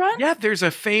restaurant? Yeah, there's the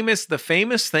famous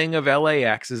thing of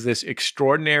LAX is this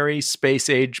extraordinary space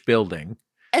age building.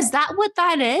 Is that what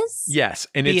that is? Yes.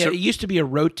 And it used to be a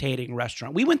rotating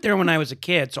restaurant. We went there when I was a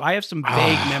kid, so I have some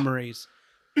vague memories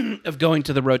of going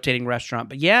to the rotating restaurant.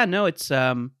 But yeah, no, it's...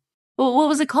 Well, what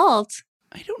was it called?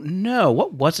 I don't know.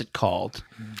 What was it called?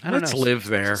 I don't know. Let's live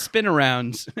there.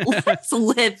 Spin-arounds. Let's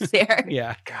live there.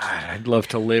 Yeah. God, I'd love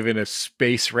to live in a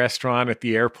space restaurant at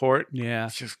the airport. Yeah.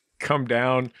 Just come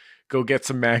down, go get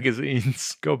some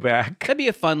magazines, go back. That'd be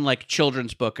a fun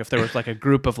children's book if there was a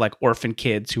group of orphan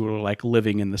kids who were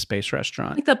living in the space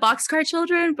restaurant. Like the Boxcar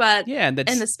Children, but in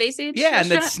the space age restaurant?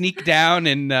 And then sneak down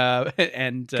and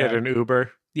get an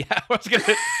Uber. Yeah, I was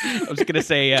gonna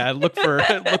say look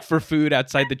for food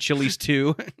outside the Chili's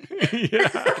too. Yeah,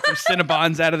 some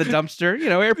Cinnabons out of the dumpster.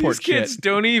 Airport These kids shit.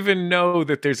 Don't even know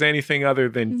that there's anything other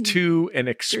than two and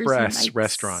express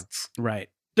restaurants. Right.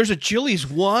 There's a Chili's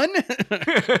one. I've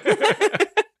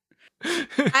been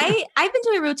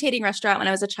to a rotating restaurant when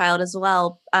I was a child as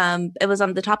well. It was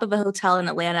on the top of a hotel in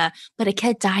Atlanta, but a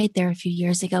kid died there a few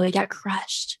years ago. He got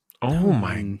crushed. Oh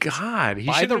my God! He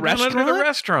should have gone under the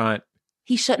restaurant.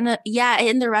 He shouldn't have. Yeah,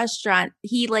 in the restaurant.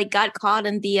 He got caught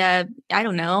in the, I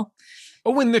don't know.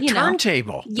 Oh, in the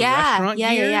turntable.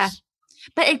 Yeah.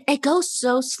 But it goes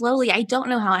so slowly. I don't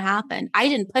know how it happened. I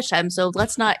didn't push him, so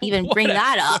let's not even bring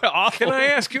that up. Can I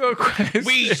ask you a question?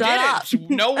 We didn't.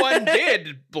 No one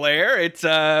did, Blaire. It's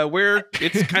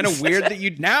kind of weird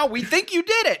that now we think you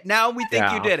did it. Now we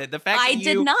think you did it. The fact I that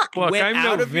did not. Look, went I'm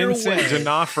out no of your Vincent way.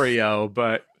 D'Onofrio,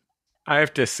 but I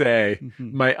have to say,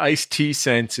 my iced tea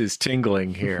sense is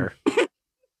tingling here.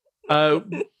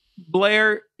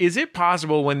 Blaire, is it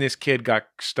possible when this kid got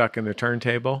stuck in the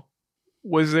turntable,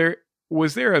 was there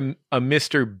a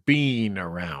Mr. Bean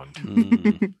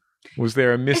around? Was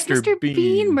there a Mr. Is Mr.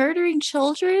 Bean murdering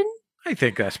children? I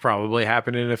think that's probably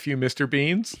happened in a few Mr.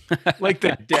 Beans.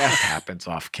 The death happens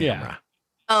off camera.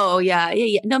 Yeah. Oh, yeah.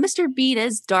 No, Mr. Bean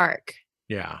is dark.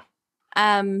 Yeah.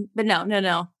 But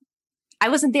no. I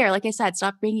wasn't there. Like I said,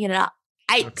 stop bringing it up.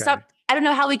 Stopped. I don't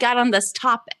know how we got on this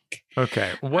topic.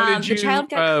 Okay. What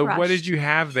did you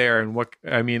have there, and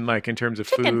in terms of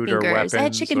food or weapons? I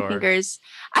had chicken fingers.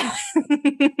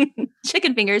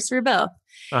 Chicken fingers for both.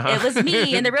 It was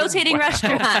me in the rotating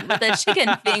restaurant with a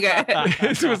chicken finger.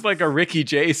 This was like a Ricky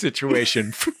Jay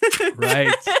situation.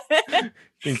 Right. You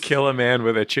can kill a man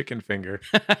with a chicken finger.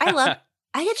 I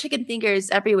had chicken fingers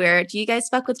everywhere. Do you guys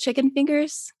fuck with chicken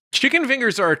fingers? Chicken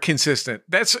fingers are consistent.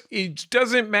 It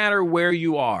doesn't matter where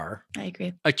you are. I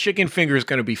agree. A chicken finger is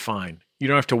going to be fine. You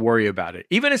don't have to worry about it.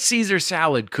 Even a Caesar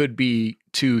salad could be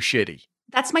too shitty.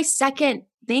 That's my second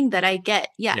thing that I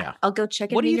get. Yeah. I'll go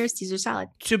chicken fingers, Caesar salad.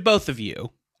 To both of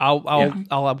you, I'll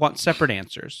want separate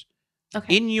answers.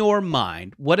 Okay. In your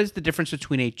mind, what is the difference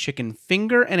between a chicken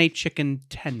finger and a chicken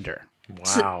tender?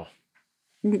 Wow.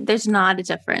 There's not a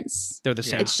difference. They're the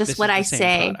same. It's just what I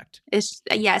say. Product.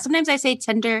 Sometimes I say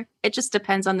tender. It just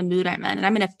depends on the mood I'm in, and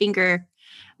I'm in a finger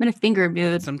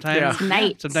mood. Sometimes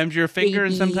night. Sometimes you're a finger,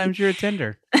 and sometimes you're a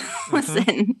tender.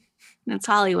 Listen, that's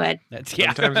Hollywood.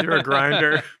 Sometimes you're a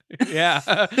grinder. Yeah,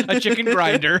 a chicken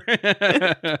grinder.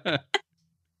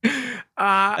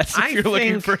 That's if you're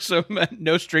looking for some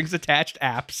no strings attached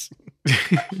apps.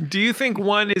 Do you think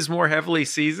one is more heavily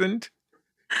seasoned?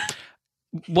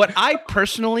 What I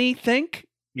personally think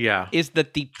Yeah. is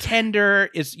that the tender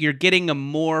is you're getting a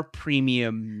more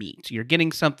premium meat. You're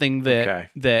getting something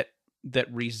that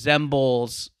that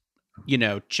resembles,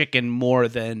 chicken more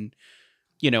than,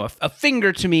 a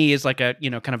finger to me is like a,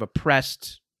 kind of a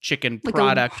pressed chicken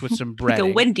product with some bread. Like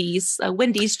a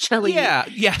Wendy's chili. Yeah.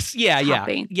 Yes. Yeah.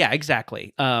 Topping. Yeah. Yeah.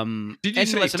 Exactly. Did you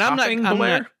say listen, topping,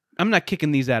 Blaire? I'm not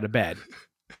kicking these out of bed.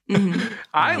 Mm-hmm.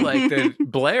 I like that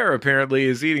Blaire apparently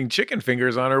is eating chicken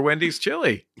fingers on her Wendy's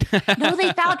chili. No,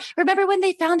 remember when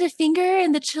they found a finger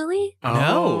in the chili?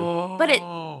 No. But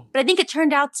I think it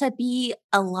turned out to be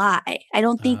a lie. I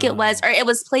don't think it was, or it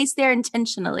was placed there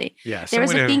intentionally. Yeah, there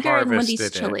was a finger in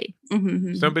Wendy's chili.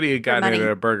 Mm-hmm. Somebody had gotten it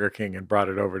at a Burger King and brought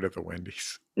it over to the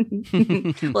Wendy's.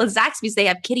 Well, at Zaxby's, they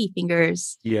have kitty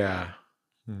fingers. Yeah.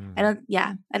 I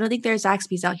don't think there's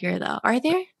Zaxby's out here though. Are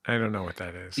there? I don't know what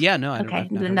that is. Yeah, no.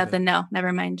 No,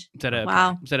 never mind. Is that a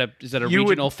wow? Is that a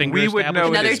regional finger? We would know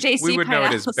another it JC we would know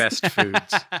it as Best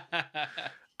Foods.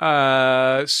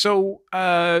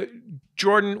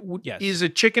 Jordan, yes. Is a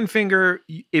chicken finger?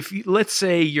 Let's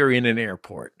say you're in an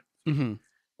airport.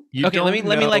 Mm-hmm. Okay, let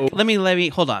me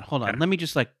hold on. Okay. Let me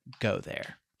just go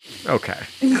there. Okay.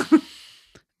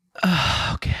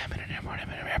 Okay, I'm in an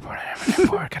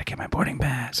airport. Gotta get my boarding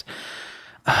pass.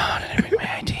 Oh, did I bring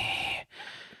my ID?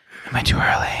 Am I too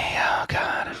early? Oh,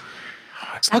 God.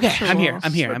 Okay, I'm here.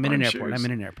 I'm in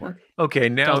an airport. Okay,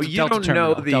 now you don't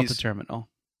know these. Delta Terminal.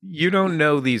 You don't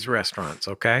know these restaurants,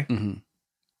 okay? Mm-hmm.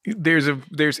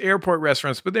 There's airport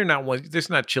restaurants, but they're not one. There's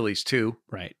not Chili's too.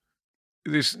 Right.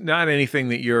 There's not anything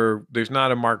there's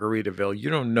not a Margaritaville. You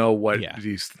don't know what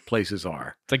these places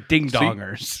are. It's like Ding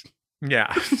Dongers.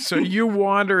 Yeah. So you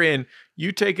wander in,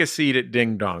 you take a seat at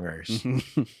Ding Dongers.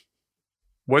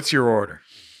 What's your order?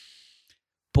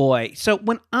 Boy, so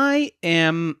when I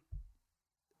am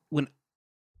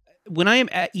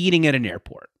eating at an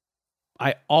airport,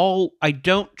 I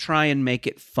don't try and make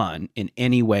it fun in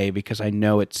any way because I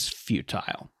know it's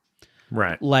futile.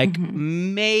 Right. Like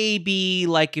maybe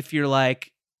if you're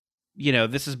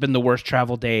this has been the worst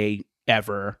travel day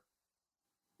ever,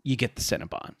 you get the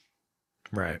Cinnabon.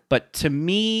 Right. But to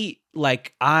me,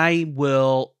 I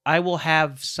will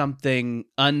have something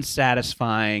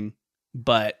unsatisfying,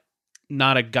 but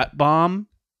not a gut bomb,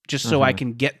 just so I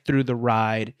can get through the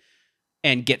ride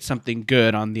and get something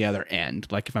good on the other end.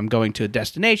 Like if I'm going to a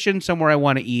destination somewhere I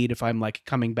want to eat, if I'm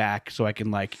coming back so I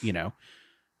can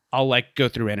I'll go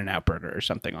through In-N-Out Burger or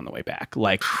something on the way back.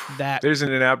 Like that. There's an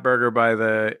In-N-Out Burger by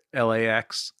the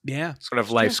LAX. Yeah. Sort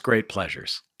of life's great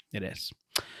pleasures. It is.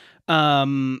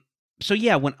 So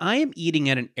yeah, when I am eating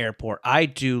at an airport, I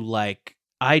do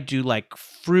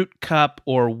fruit cup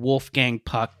or Wolfgang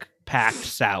Puck packed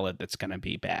salad that's going to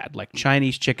be bad. Like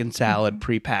Chinese chicken salad,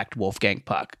 pre-packed Wolfgang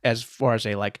Puck. As far as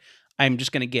I'm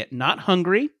just going to get not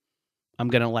hungry. I'm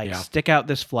going to stick out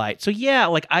this flight. So yeah,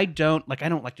 I don't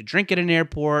like to drink at an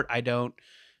airport. I don't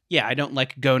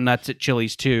go nuts at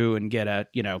Chili's too and get a,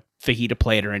 fajita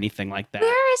plate or anything like that.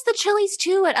 Where is the Chili's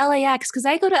too at LAX? Because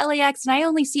I go to LAX and I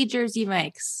only see Jersey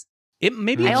Mike's.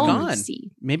 Maybe it's gone.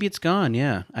 Maybe it's gone.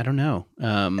 Yeah, I don't know.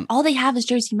 All they have is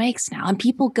Jersey Mike's now, and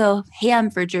people go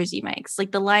ham for Jersey Mike's.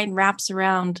 The line wraps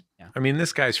around. Yeah. I mean,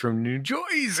 this guy's from New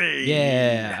Jersey.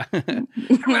 Yeah,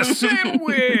 a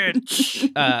sandwich.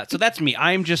 So that's me.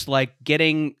 I am just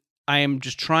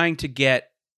trying to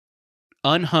get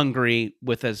unhungry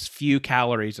with as few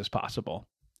calories as possible,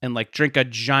 and drink a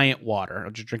giant water.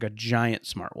 Or just drink a giant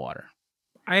Smart Water.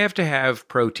 I have to have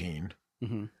protein.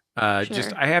 Mm-hmm.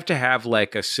 Sure. I have to have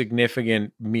a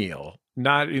significant meal,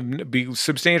 not be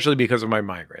substantially because of my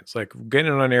migraines.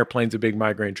 Getting on an airplane's a big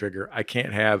migraine trigger. I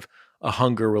can't have a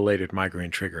hunger related migraine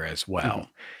trigger as well.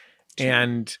 Mm-hmm.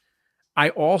 And I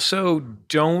also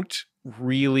don't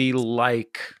really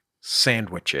like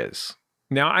sandwiches.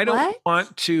 Now, I don't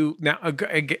want to. Now,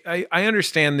 I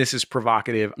understand this is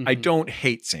provocative. Mm-hmm. I don't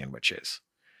hate sandwiches.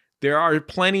 There are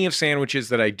plenty of sandwiches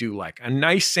that I do like. A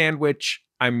nice sandwich,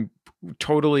 I'm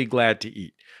totally glad to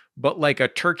eat. But a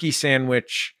turkey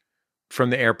sandwich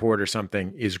from the airport or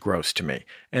something is gross to me.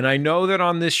 And I know that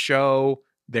on this show,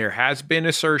 there has been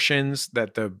assertions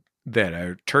that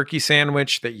a turkey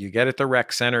sandwich that you get at the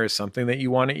rec center is something that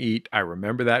you want to eat. I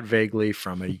remember that vaguely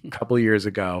from a couple of years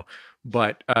ago.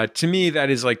 But to me, that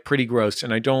is pretty gross.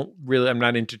 And I'm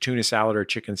not into tuna salad or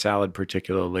chicken salad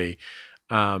particularly.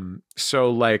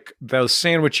 So those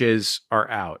sandwiches are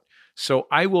out. So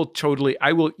I will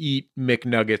eat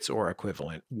McNuggets or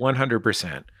equivalent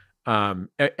 100%.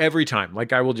 Every time.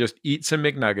 I will just eat some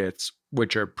McNuggets,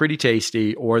 which are pretty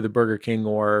tasty, or the Burger King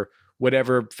or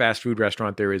whatever fast food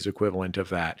restaurant there is equivalent of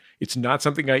that. It's not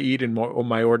something I eat in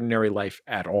my ordinary life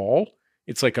at all.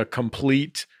 It's like a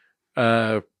complete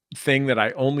thing that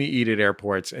I only eat at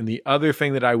airports. And the other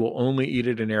thing that I will only eat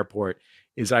at an airport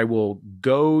is I will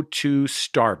go to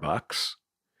Starbucks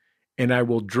and I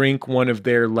will drink one of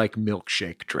their like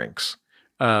milkshake drinks.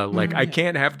 I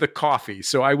can't have the coffee,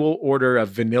 so I will order a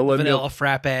vanilla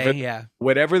frappe,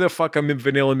 whatever the fuck a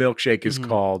vanilla milkshake is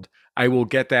called. I will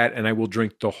get that and I will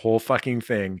drink the whole fucking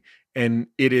thing. And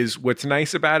it is, what's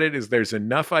nice about it is there's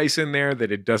enough ice in there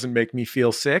that it doesn't make me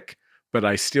feel sick, but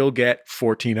I still get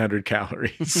 1,400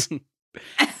 calories.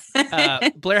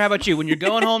 Blaire, how about you? When you're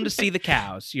going home to see the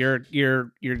cows, you're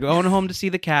going home to see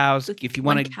the cows. If you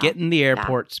want to get in the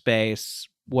airport space,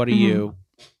 what do you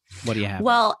have?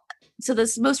 Well, so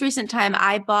this most recent time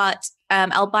I bought,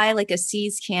 I'll buy like a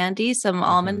See's candy, some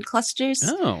almond clusters.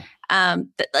 Oh.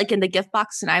 Like in the gift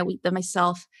box, and I eat them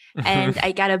myself. And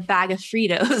I got a bag of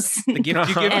Fritos.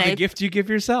 The gift you give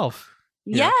yourself.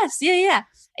 Yes, yeah.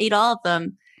 I eat all of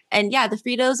them. And yeah, the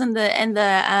Fritos and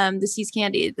the See's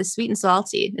candy, the sweet and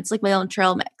salty. It's like my own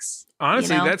trail mix.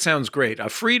 Honestly, that sounds great. A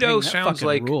Frito sounds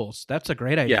like rules. That's a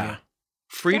great idea. Yeah.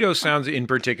 Frito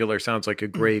sounds like a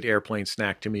great airplane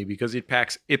snack to me because it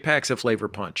packs a flavor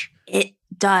punch. It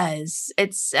does.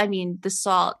 The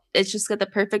salt, it's just got the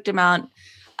perfect amount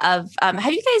of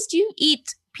do you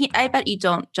eat I bet you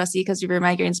don't, Jesse, because of your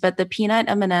migraines, but the peanut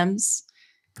M&Ms.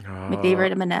 My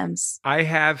favorite M&Ms. I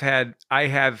have had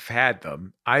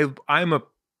them.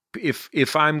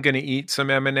 If I'm going to eat some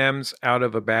M&Ms out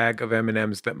of a bag of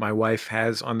M&Ms that my wife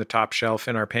has on the top shelf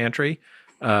in our pantry,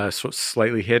 so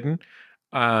slightly hidden,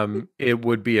 it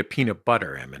would be a peanut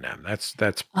butter M&M. That's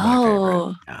my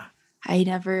favorite. Yeah.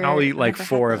 I'll eat like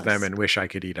 4 of them and wish I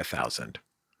could eat 1,000.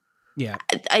 Yeah.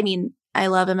 I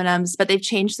love M&Ms, but they've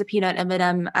changed the peanut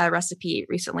M&M recipe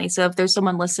recently. So if there's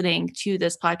someone listening to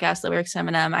this podcast that works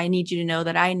M&M, I need you to know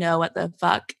that I know what the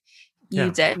fuck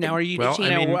you did. Now,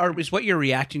 is what you're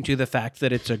reacting to the fact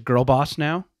that it's a girl boss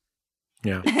now?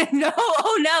 Yeah. No.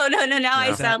 Now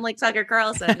I sound like Tucker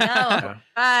Carlson. No.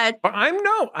 But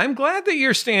I'm glad that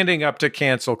you're standing up to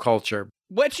cancel culture.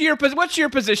 What's your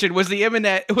position? Was the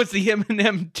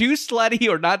M&M too slutty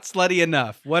or not slutty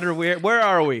enough? Where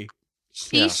are we?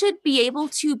 She should be able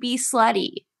to be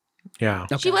slutty. Yeah.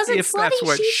 Okay. She wasn't slutty. That's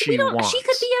what she wants. She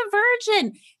could be a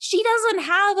virgin. She doesn't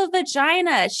have a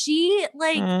vagina. She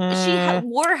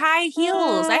wore high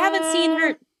heels. I haven't seen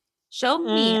her. Show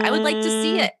me. I would like to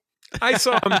see it. I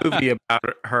saw a movie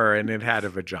about her and it had a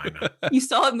vagina. You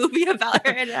saw a movie about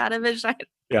her and it had a vagina?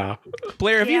 Yeah.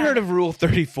 Blaire, have you heard of Rule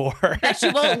 34? That she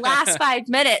won't last 5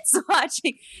 minutes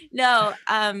watching. No,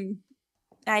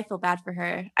 I feel bad for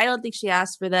her. I don't think she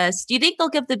asked for this. Do you think they'll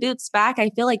give the boots back?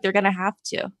 I feel like they're going to have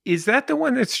to. Is that the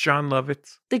one that's John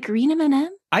Lovitz? The green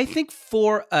M&M? I think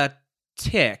for a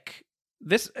tick,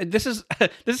 this is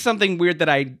something weird that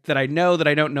I know that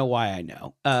I don't know why I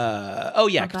know.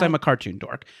 Because I'm a cartoon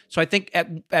dork. So I think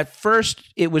at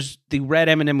first it was the red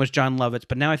M&M was John Lovitz,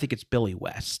 but now I think it's Billy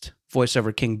West,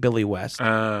 voiceover king Billy West.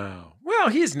 Oh. Well,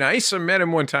 he's nice. I met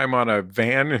him one time on a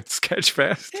van at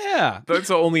Sketchfest. Yeah. That's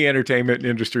the only entertainment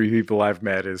industry people I've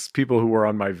met is people who were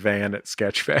on my van at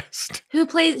Sketchfest.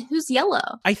 Who's yellow?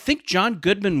 I think John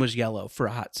Goodman was yellow for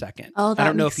a hot second. Oh, that I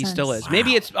don't know if makes he still is. Wow.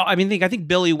 Maybe it's, I think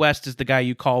Billy West is the guy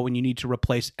you call when you need to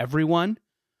replace everyone.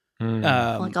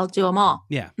 I'll do them all.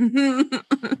 Yeah.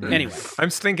 Anyway. I'm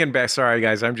thinking back. Sorry,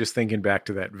 guys. I'm just thinking back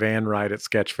to that van ride at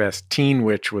Sketchfest. Teen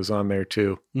Witch was on there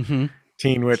too. Mm-hmm.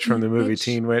 Teen Witch from the movie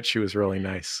Teen Witch. She was really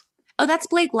nice. Oh, that's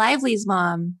Blake Lively's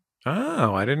mom.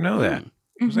 Oh, I didn't know that.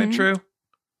 Mm-hmm. Was that true?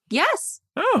 Yes.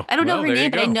 Oh, I don't know her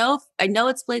name, but I know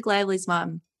it's Blake Lively's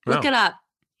mom. Look it up.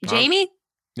 Jamie?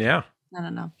 Yeah. I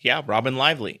don't know. Yeah, Robin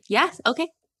Lively. Yes. Okay.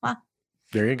 Wow.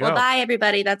 There you go. Well, bye,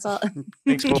 everybody. That's all.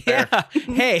 Thanks, Blaire.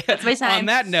 Hey, that's my time. On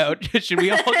that note, should we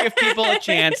all give people a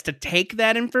chance to take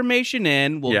that information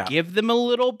in? We'll give them a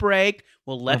little break.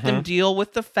 We'll let them deal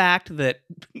with the fact that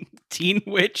Teen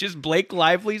Witch is Blake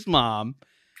Lively's mom.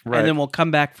 Right. And then we'll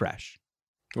come back fresh.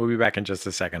 We'll be back in just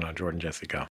a second on Jordan Jesse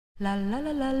Go. La la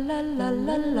la la la la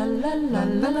la la la la.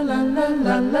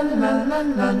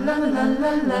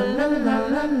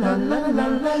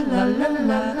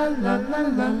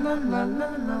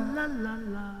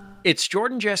 It's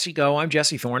Jordan Jesse Go. I'm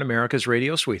Jesse Thorne, America's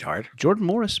radio sweetheart. Jordan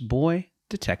Morris, boy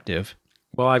detective.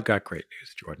 Well, I've got great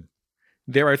news, Jordan.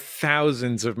 There are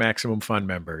thousands of Maximum Fun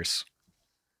members.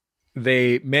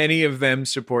 Many of them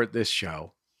support this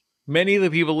show. Many of the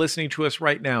people listening to us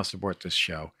right now support this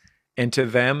show. And to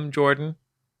them, Jordan,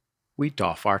 we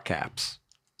doff our caps.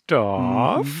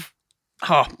 Doff?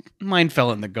 Oh, mine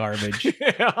fell in the garbage.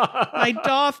 I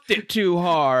doffed it too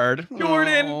hard.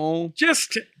 Jordan,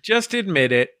 just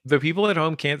admit it. The people at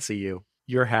home can't see you.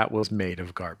 your hat was made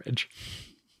of garbage.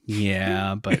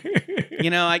 Yeah, but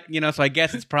so I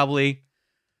guess it's probably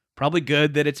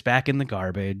good that it's back in the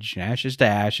garbage. Ashes to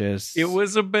ashes. It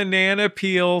was a banana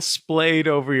peel splayed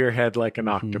over your head like an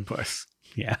octopus.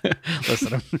 Yeah.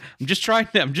 Listen, I'm just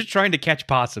trying to catch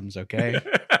possums, okay?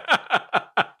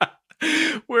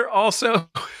 We're also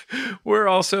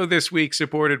this week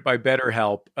supported by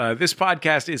BetterHelp. This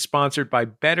podcast is sponsored by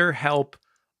BetterHelp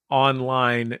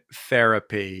Online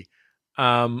Therapy.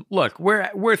 Look,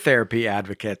 we're therapy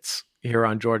advocates here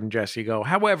on Jordan Jesse Go.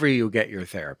 However you get your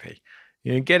therapy,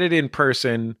 get it in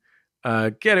person.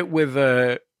 Get it with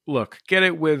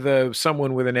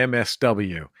someone with an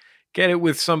MSW. Get it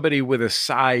with somebody with a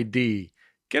PsyD.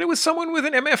 Get it with someone with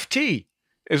an MFT,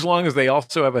 as long as they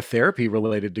also have a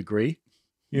therapy-related degree.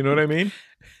 You know what I mean?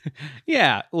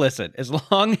 Yeah. Listen, as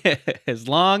long as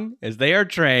they are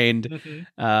trained,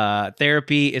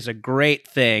 therapy is a great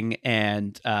thing.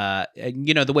 And,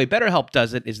 the way BetterHelp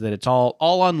does it is that it's all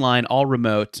online, all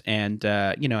remote. And,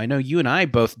 I know you and I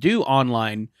both do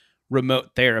online remote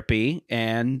therapy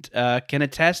and can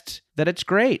attest that it's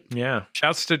great. Yeah.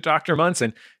 Shouts to Dr.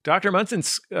 Munson. Dr. Munson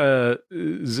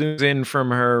zooms in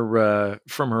from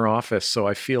her office, so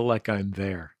I feel like I'm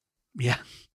there. Yeah.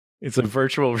 It's a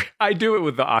virtual. I do it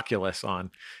with the Oculus on.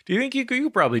 Do you think you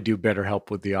could probably do BetterHelp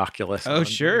with the Oculus on? Oh,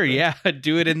 sure. Yeah.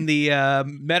 Do it in the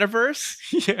metaverse?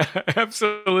 Yeah,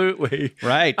 absolutely.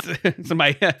 Right. So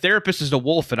my therapist is a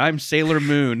wolf and I'm Sailor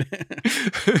Moon.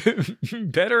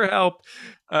 BetterHelp.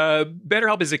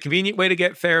 BetterHelp is a convenient way to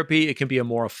get therapy. It can be a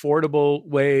more affordable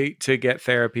way to get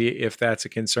therapy if that's a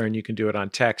concern. You can do it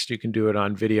on text. You can do it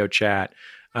on video chat.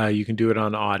 You can do it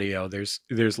on audio.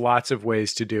 There's lots of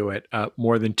ways to do it.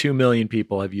 More than 2 million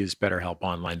people have used BetterHelp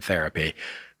Online Therapy.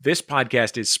 This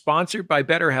podcast is sponsored by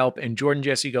BetterHelp, and Jordan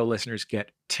Jesse Go listeners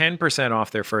get 10%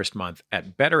 off their first month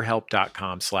at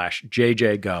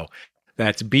betterhelp.com/JJGo.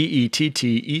 That's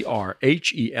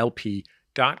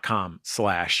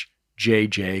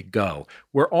BetterHelp.com/JJGo.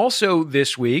 We're also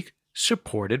this week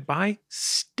supported by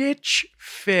Stitch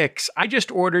Fix. I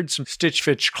just ordered some Stitch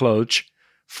Fix clothes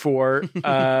for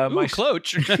my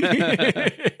clutch.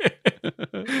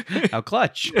 How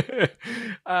clutch.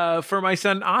 For my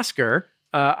son Oscar.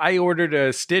 I ordered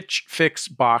a Stitch Fix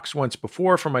box once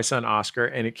before for my son Oscar,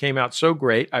 and it came out so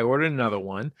great. I ordered another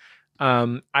one.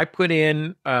 I put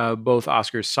in both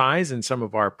Oscar's size and some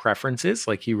of our preferences.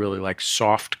 Like, he really likes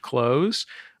soft clothes,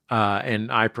 and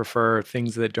I prefer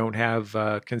things that don't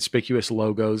have conspicuous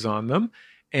logos on them.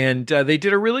 And they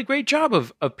did a really great job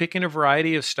of picking a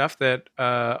variety of stuff that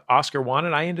Oscar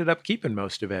wanted. I ended up keeping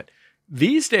most of it.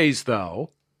 These days, though,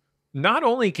 not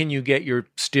only can you get your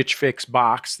Stitch Fix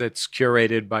box that's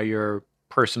curated by your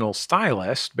personal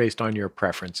stylist based on your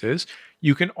preferences,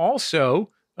 you can also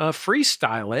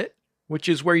freestyle it, which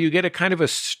is where you get a kind of a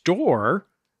store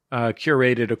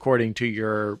curated according to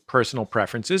your personal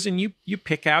preferences, and you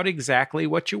pick out exactly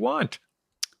what you want.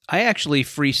 I actually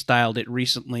freestyled it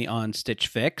recently on Stitch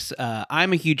Fix.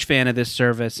 I'm a huge fan of this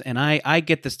service, and I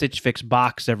get the Stitch Fix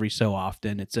box every so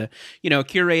often. It's a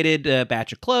curated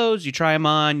batch of clothes. You try them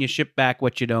on, you ship back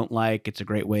what you don't like. It's a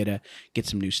great way to get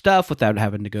some new stuff without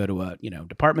having to go to a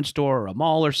department store or a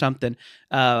mall or something.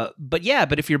 But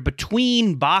if you're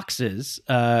between boxes,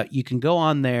 you can go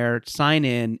on there, sign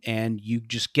in, and you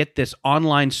just get this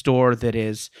online store that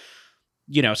is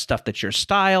stuff that's your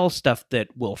style, stuff that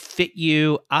will fit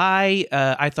you. I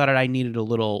thought I needed a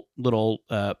little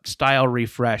style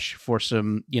refresh for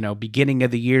some, beginning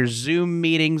of the year Zoom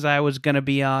meetings I was going to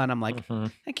be on. I'm like,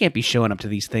 I can't be showing up to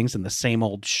these things in the same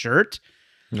old shirt.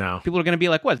 No. People are going to be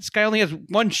like, what? This guy only has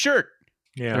one shirt.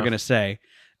 Yeah. They're going to say.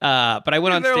 But I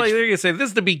went on. They're going to say, this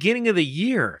is the beginning of the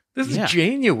year. This is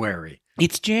January.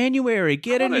 It's January.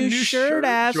 Get a new shirt,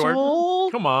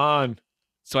 asshole. Jordan. Come on.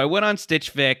 So I went on Stitch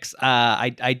Fix.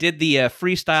 I did the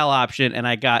freestyle option, and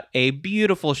I got a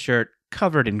beautiful shirt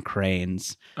covered in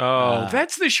cranes. Oh,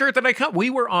 that's the shirt that I cut. We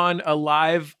were on a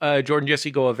live Jordan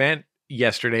Jesse Go event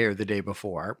yesterday or the day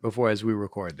before as we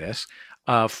record this,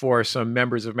 for some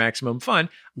members of Maximum Fun.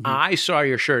 Mm-hmm. I saw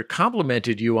your shirt,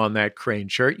 complimented you on that crane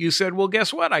shirt. You said, well,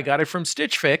 guess what? I got it from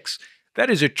Stitch Fix. That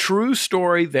is a true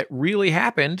story that really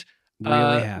happened.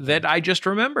 That I just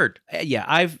remembered. Yeah,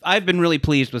 I've been really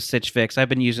pleased with Stitch Fix. I've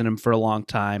been using them for a long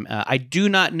time. I do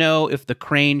not know if the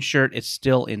crane shirt is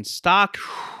still in stock.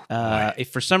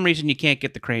 If for some reason you can't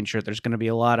get the crane shirt, there's going to be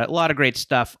a lot of great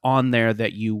stuff on there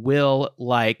that you will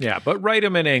like. Yeah, but write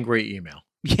them an angry email.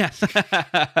 Yes.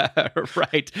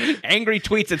 Right. Angry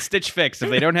tweets at Stitch Fix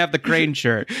if they don't have the crane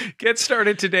shirt. Get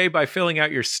started today by filling out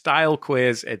your style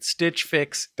quiz at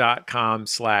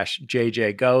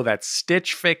stitchfix.com/JJGo. That's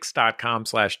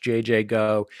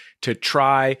stitchfix.com/JJGo to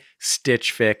try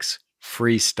Stitch Fix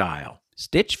Freestyle.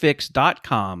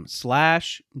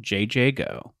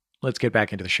 Stitchfix.com/JJGo. Let's get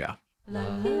back into the show.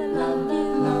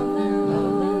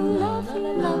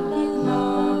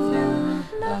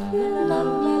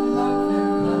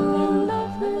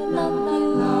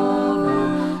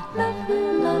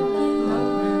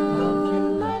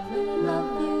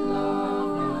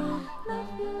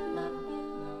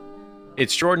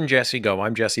 It's Jordan Jesse Go.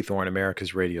 I'm Jesse Thorne,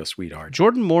 America's radio sweetheart.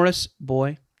 Jordan Morris,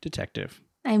 boy detective.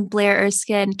 I'm Blaire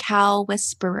Erskine, cow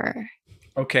whisperer.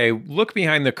 Okay, look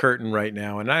behind the curtain right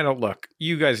now, and I don't look.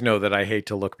 You guys know that I hate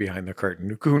to look behind the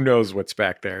curtain. Who knows what's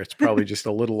back there? It's probably just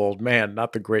a little old man,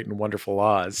 not the great and wonderful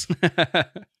Oz.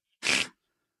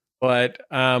 But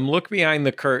look behind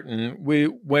the curtain.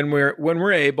 When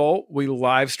we're able, we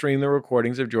live stream the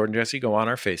recordings of Jordan Jesse Go on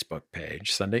our Facebook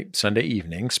page Sunday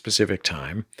evening, specific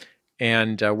time.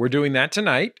 And we're doing that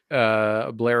tonight.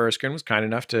 Blaire Erskine was kind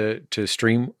enough to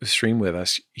stream with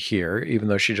us here, even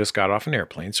though she just got off an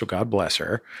airplane. So God bless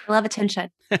her. I love attention.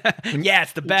 Yeah,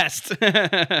 it's the best.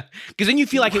 Because then you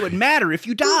feel like it would matter if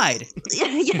you died.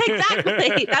 Yeah,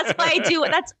 exactly. That's why I do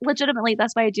it. That's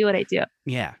why I do what I do.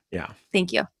 Yeah.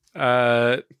 Thank you.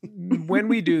 When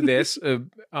we do this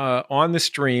on the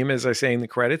stream, as I say in the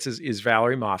credits, is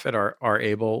Valerie Moffat, our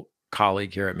able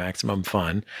colleague here at Maximum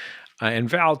Fun. And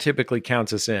Val typically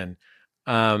counts us in.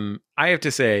 I have to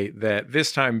say that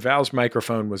this time Val's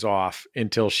microphone was off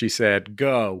until she said,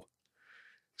 go.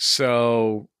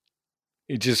 So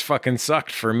it just fucking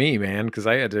sucked for me, man, because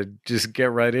I had to just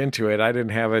get right into it. I didn't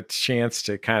have a chance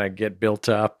to kind of get built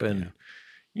up. And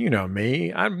you know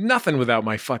me, I'm nothing without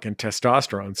my fucking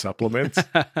testosterone supplements.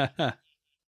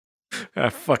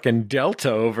 A fucking Delta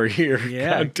over here.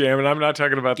 Yeah. God damn it. I'm not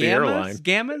talking about the airline.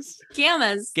 Gammas. Yeah,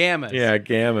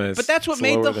 gammas. But that's what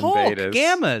made the Hulk. Betas.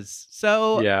 Gammas.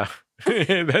 So yeah.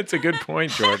 That's a good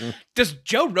point, Jordan. Does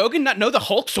Joe Rogan not know the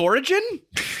Hulk's origin?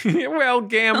 Well,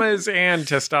 gammas and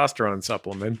testosterone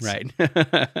supplements. Right.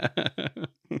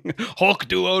 Hulk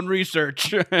do own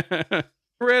research.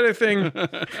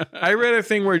 I read a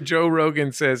thing where Joe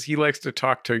Rogan says he likes to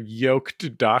talk to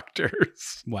yoked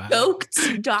doctors. Wow.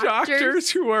 Yoked doctors?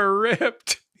 Doctors who are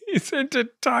ripped. He's into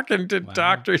talking to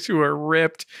doctors who are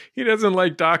ripped. He doesn't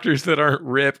like doctors that aren't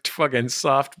ripped, fucking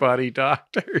soft body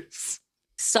doctors.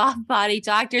 Soft body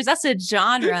doctors? That's a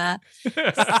genre. Doctors.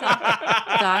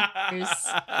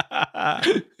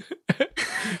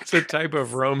 It's a type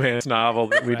of romance novel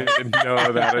that we didn't know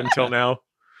about until now.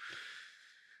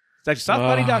 It's like Soft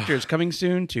Body Doctors coming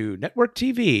soon to network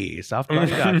TV. Soft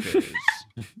Body Doctors.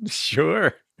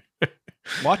 Sure.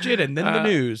 Watch it and then the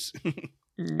news.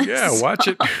 Yeah, watch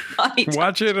it.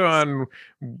 Watch it on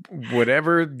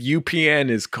whatever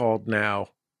UPN is called now.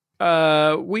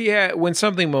 When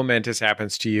something momentous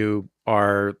happens to you,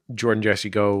 our Jordan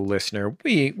Jesse Go listener,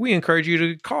 we encourage you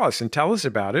to call us and tell us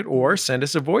about it, or send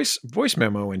us a voice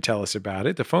memo and tell us about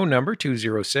it. The phone number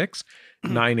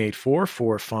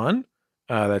 206-984-4FUN.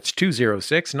 That's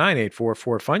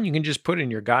 206-984-4FUN. You can just put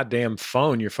in your goddamn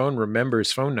phone. Your phone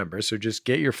remembers phone numbers. So just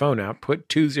get your phone out, put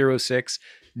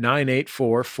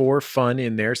 206-984-4FUN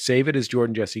in there, save it as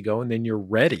Jordan Jesse Go, and then you're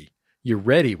ready. You're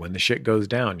ready when the shit goes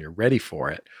down. You're ready for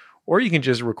it. Or you can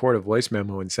just record a voice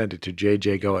memo and send it to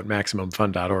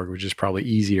jjgo@maximumfun.org, which is probably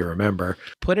easy to remember.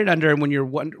 Put it under, when you're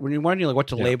wondering like what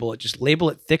to label it, just label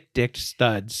it thick-dicked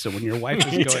studs. So when your wife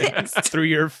is going through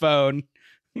your phone,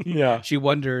 she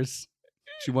wonders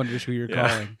who you're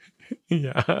calling.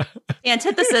 Yeah. The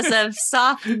antithesis of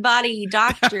soft body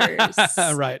doctors.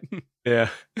 Right. Yeah.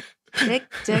 Thick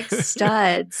dick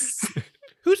studs.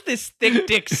 Who's this thick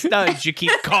dick studs you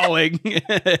keep calling?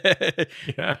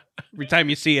 Yeah. Every time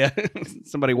you see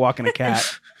somebody walking a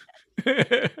cat.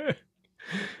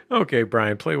 Okay,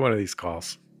 Brian, play one of these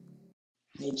calls.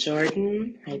 Hey,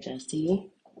 Jordan. Hi,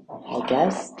 Jesse. Hi,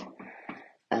 guest.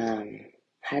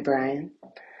 Hi, Brian.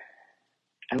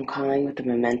 I'm calling with a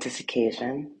momentous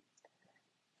occasion.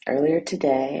 Earlier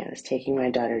today, I was taking my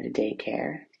daughter to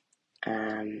daycare.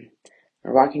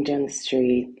 We're walking down the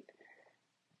street,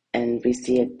 and we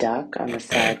see a duck on the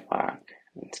sidewalk.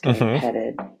 It's getting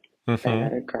petted by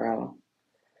another girl.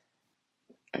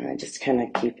 And I just kind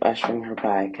of keep ushering her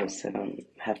by because I don't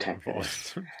have time for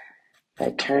this. But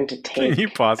I turn to take. Can you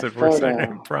pause it for a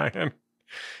second, Brian?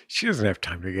 She doesn't have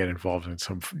time to get involved in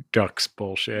some ducks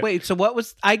bullshit. Wait, so what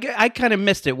was I kind of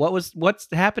missed it. What's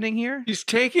happening here? She's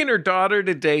taking her daughter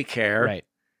to daycare. Right.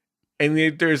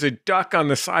 and there's a duck on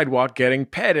the sidewalk getting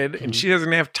petted, and she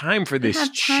doesn't have time for this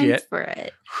shit. For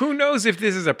it. Who knows if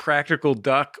this is a practical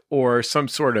duck or some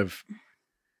sort of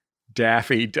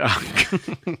Daffy Duck?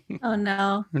 Oh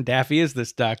no. Daffy is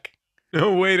this duck.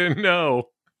 No way to know.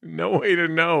 No way to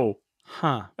know.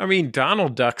 Huh. I mean,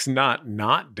 Donald Duck's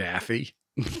not Daffy.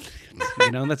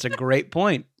 That's a great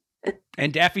point.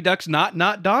 And Daffy Duck's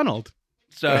not Donald.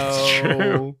 So That's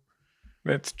true.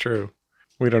 That's true.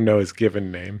 We don't know his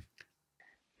given name.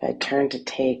 I turn to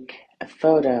take a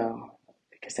photo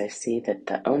because I see that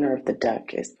the owner of the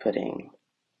duck is putting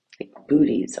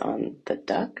booties on the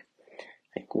duck,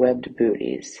 webbed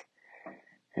booties.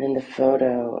 And in the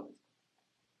photo,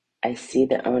 I see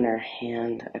the owner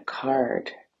hand a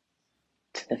card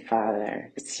to the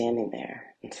father that's standing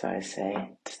there. And so I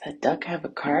say, "Does that duck have a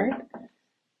card?"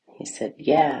 He said,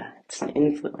 "Yeah, it's an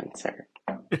influencer."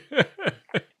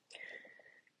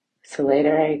 So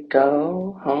later I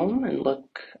go home and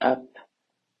look up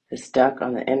this duck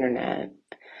on the internet,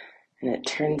 and it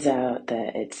turns out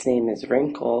that its name is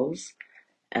Wrinkles.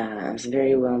 It's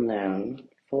very well known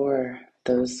for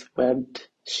those webbed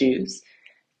shoes,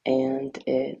 and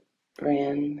it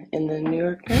ran in the New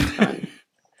York Marathon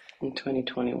in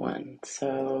 2021.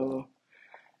 So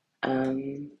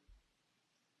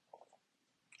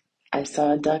I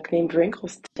saw a duck named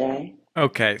Wrinkles today.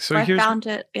 Okay, so I found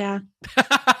it. Yeah.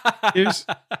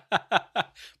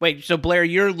 Wait, so Blaire,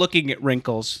 you're looking at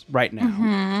Wrinkles right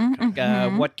now.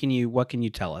 What can you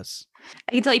tell us?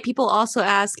 I can tell you, people also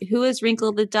ask, who is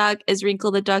Wrinkle the Duck? Is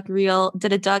Wrinkle the Duck real?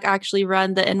 Did a duck actually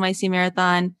run the NYC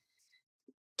Marathon?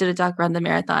 Did a duck run the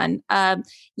marathon?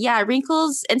 Yeah,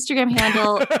 Wrinkle's Instagram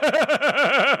handle.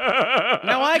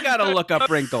 Now I gotta look up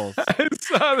Wrinkles. I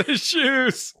saw the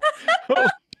shoes. Holy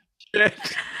shit.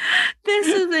 This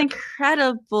is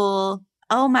incredible.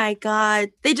 Oh my God.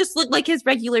 They just look like his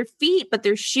regular feet, but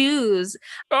they're shoes.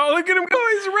 Oh, look at him go.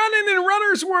 He's running in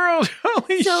Runner's World.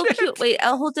 Holy so shit. Cute. Wait,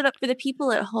 I'll hold it up for the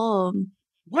people at home.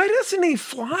 Why doesn't he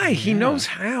fly? Yeah. He knows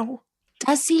how.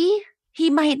 Does he? He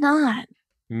might not.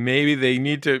 Maybe they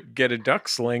need to get a duck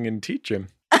sling and teach him.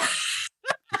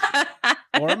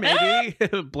 Or maybe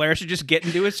Blaire should just get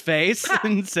into his face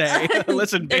and say,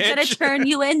 "Listen, bitch. They're going to turn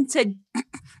you into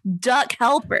duck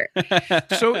helper."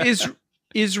 So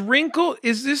is Wrinkle,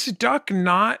 is this duck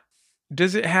not,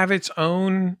 does it have its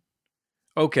own?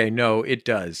 Okay, no, it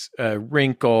does.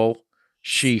 Wrinkle,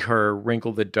 she, her,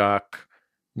 Wrinkle the Duck,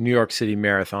 New York City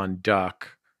Marathon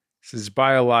duck. This is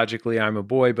biologically, I'm a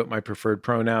boy, but my preferred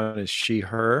pronoun is she,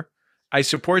 her. I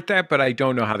support that, but I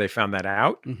don't know how they found that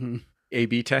out. Mm-hmm.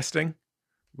 A/B testing,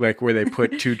 where they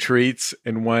put two treats,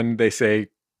 and one they say,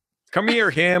 "Come here,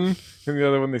 him," and the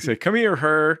other one they say, "Come here,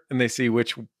 her," and they see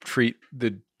which treat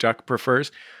the duck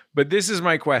prefers. But this is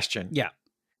my question. Yeah.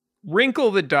 Wrinkle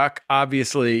the Duck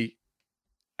obviously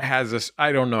has this.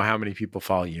 I don't know how many people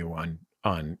follow you on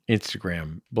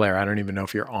Instagram, Blaire. I don't even know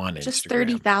if you're on Instagram. Just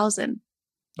 30,000.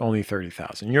 Only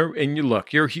 30,000.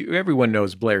 Everyone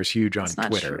knows Blaire's huge on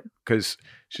Twitter because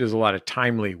she does a lot of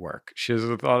timely work. She does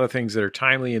a lot of things that are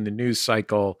timely in the news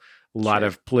cycle, a lot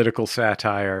of political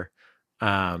satire.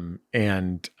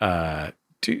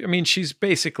 She's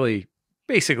basically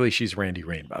she's Randy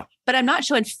Rainbow. But I'm not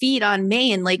showing feet on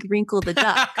Maine like Wrinkle the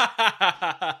Duck.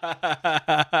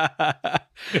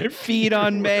 Feet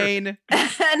on Maine.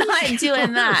 I'm not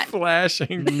doing that.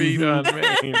 Flashing feet on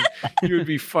Maine. You would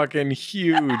be fucking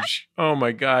huge. Oh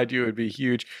my God, you would be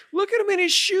huge. Look at him in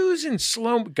his shoes and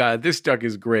slow. God, this duck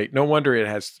is great. No wonder it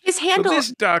has his handle. So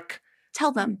this duck.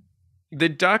 Tell them. The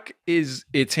duck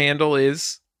its handle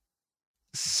is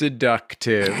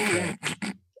seductive.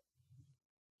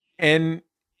 And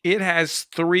it has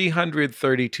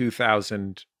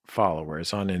 332,000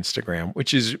 followers on Instagram,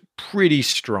 which is pretty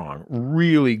strong,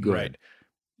 really good. Right.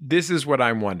 This is what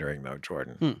I'm wondering, though,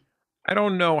 Jordan. I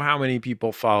don't know how many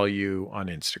people follow you on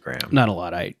Instagram. Not a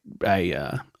lot. I'm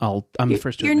the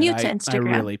first to admit, new to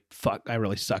Instagram. I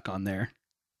really suck on there.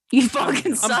 You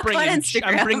fucking suck on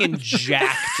Instagram. I'm bringing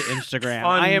Jack to Instagram.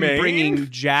 I am Maine? Bringing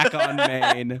Jack on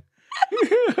Maine.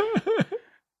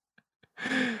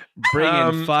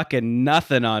 Bringing fucking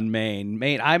nothing on Maine.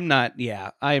 I'm not. Yeah,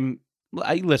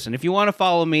 listen, if you want to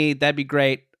follow me, that'd be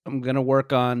great. I'm going to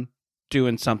work on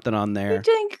doing something on there. You're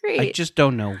doing great. I just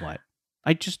don't know what.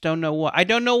 I don't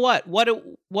know what. I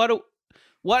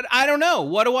don't know.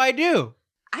 What do I do?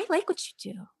 I like what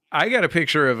you do. I got a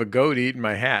picture of a goat eating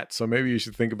my hat, so maybe you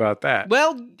should think about that.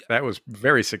 Well, that was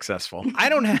very successful. I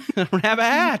don't have a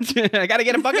hat. I got to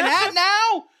get a fucking hat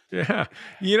now. Yeah.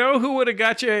 You know who would have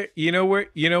got you? You know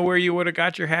where you would have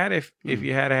got your hat if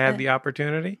you had the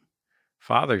opportunity?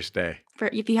 Father's Day. For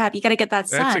if you got to get that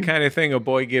son. That's the kind of thing a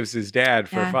boy gives his dad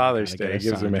for Father's Day. He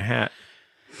gives him a hat.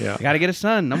 Yeah. I got to get a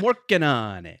son. I'm working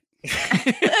on it.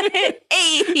 Hey.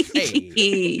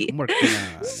 I'm working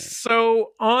on it.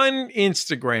 So on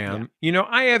Instagram,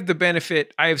 I have the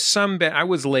benefit. I have I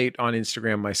was late on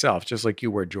Instagram myself, just like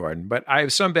you were, Jordan, but I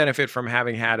have some benefit from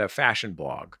having had a fashion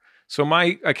blog. So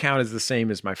my account is the same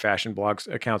as my fashion blog's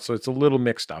account. So it's a little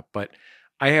mixed up, but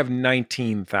I have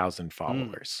 19,000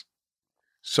 followers.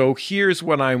 So here's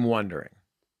what I'm wondering.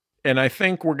 And I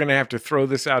think we're going to have to throw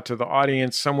this out to the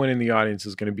audience. Someone in the audience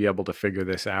is going to be able to figure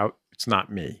this out. It's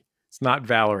not me. It's not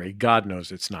Valerie. God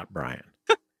knows it's not Brian.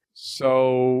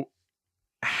 So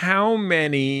how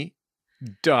many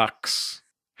ducks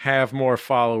have more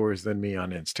followers than me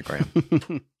on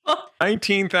Instagram?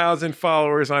 19,000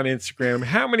 followers on Instagram.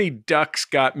 How many ducks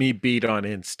got me beat on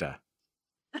Insta?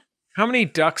 How many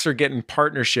ducks are getting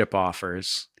partnership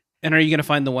offers? And are you going to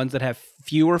find the ones that have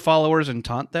fewer followers and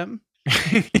taunt them?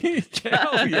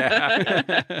 Hell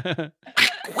yeah.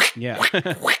 Yeah.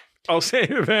 I'll say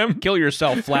to them, kill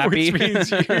yourself, Flappy. Which means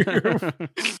you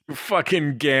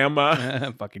fucking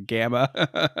gamma. Fucking gamma.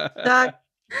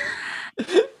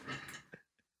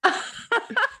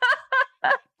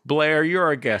 Blaire, you're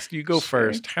our guest. You go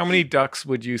first. How many ducks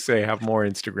would you say have more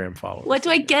Instagram followers? What do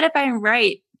I get if I'm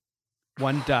right?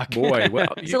 One duck. Boy,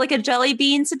 well. So like a jelly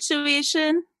bean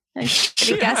situation? I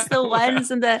guess the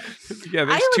ones in the... Yeah,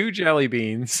 there's 2 jelly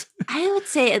beans. I would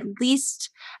say at least,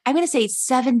 I'm going to say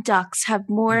 7 ducks have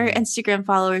more Instagram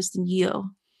followers than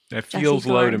you. That feels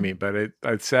low to me, but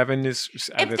 7 is...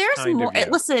 If there's more,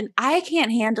 listen, I can't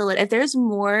handle it. If there's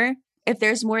more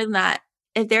than that,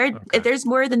 if there's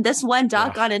more than this one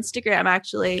duck on Instagram,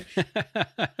 actually.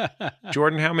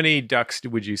 Jordan, how many ducks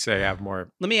would you say have more?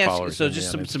 Let me ask you, so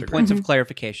just some points of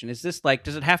clarification. Is this like,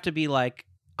 does it have to be like,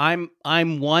 I'm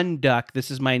one duck, this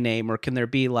is my name, or can there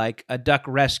be like a duck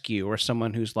rescue or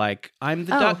someone who's like, I'm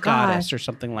the duck goddess or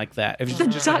something like that? If it's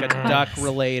just like a duck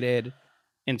related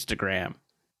Instagram.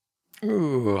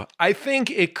 Ooh, I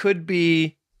think it could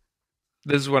be,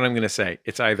 this is what I'm going to say.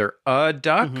 It's either a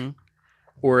duck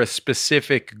or a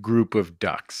specific group of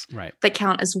ducks. Right. That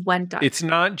count as one duck. It's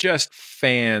not just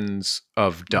fans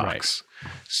of ducks.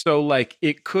 Right. So like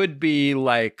it could be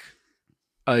like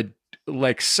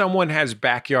someone has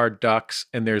backyard ducks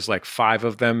and there's like 5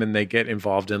 of them and they get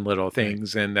involved in little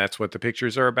things and that's what the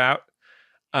pictures are about.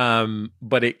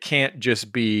 But it can't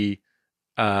just be,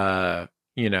 Ducks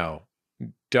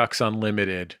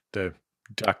Unlimited, the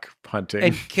duck hunting.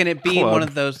 And can it be club. One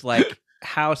of those like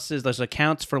houses, those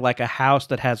accounts for like a house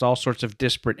that has all sorts of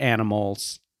disparate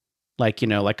animals, like,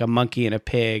 like a monkey and a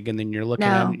pig, and then you're looking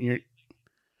at it,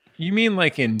 You mean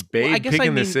like in Babe Pig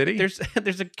in the City? There's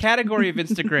a category of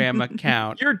Instagram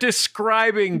account. You're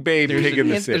describing Babe Pig in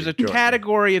the City. There's a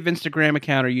category of Instagram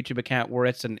account or YouTube account where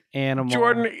it's an animal.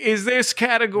 Jordan, is this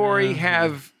category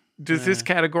does this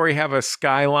category have a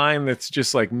skyline that's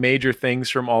just like major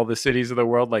things from all the cities of the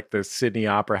world, like the Sydney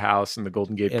Opera House and the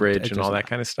Golden Gate Bridge and all that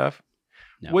kind of stuff?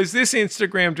 No. Was this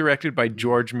Instagram directed by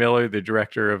George Miller, the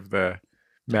director of the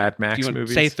Mad Max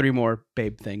movies? Say 3 more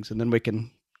Babe things and then we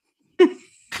can...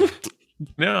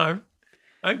 No,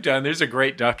 I'm done. There's a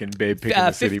great duck in Babe Pig in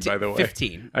the City, by the way.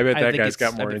 15. I bet that guy's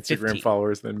got more Instagram 15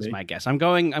 followers than me. That's my guess. I'm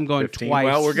going 15. Twice.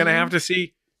 Well, we're gonna have to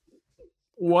see.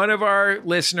 One of our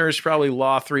listeners, probably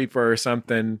Loth Reaper or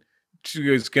something,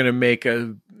 is gonna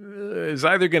is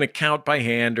either gonna count by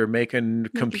hand or make a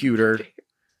computer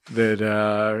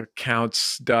that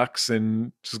counts ducks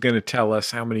and is gonna tell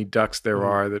us how many ducks there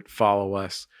are that follow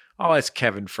us. I'll ask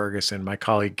Kevin Ferguson, my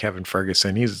colleague Kevin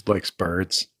Ferguson. He likes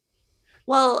birds.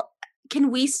 Well,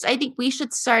 I think we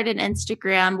should start an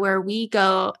Instagram where we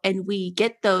go and we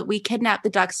kidnap the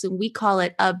ducks and we call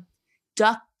it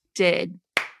abducted,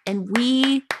 and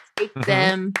we take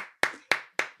them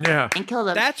and kill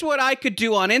them. That's what I could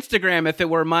do on Instagram if it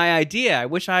were my idea. I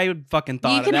wish I had fucking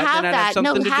thought of that. Have then I'd have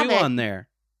something to do on there.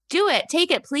 Do it.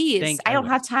 Take it, please. I don't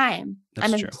have time. I'm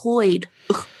true. employed.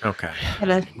 Okay.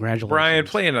 Congratulations. Brian,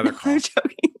 play another call. I'm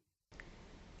joking.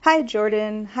 Hi,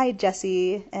 Jordan. Hi,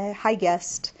 Jesse. Hi,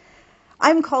 guest.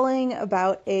 I'm calling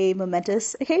about a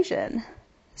momentous occasion.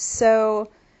 So,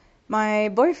 my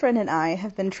boyfriend and I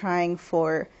have been trying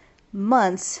for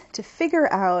months to figure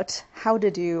out how to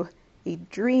do a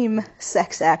dream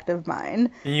sex act of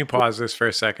mine. Can you pause this for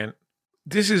a second?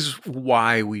 This is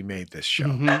why we made this show.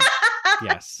 Mm-hmm.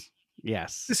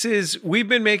 Yes. We've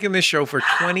been making this show for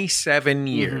 27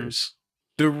 years.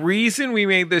 The reason we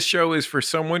made this show is for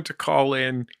someone to call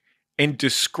in and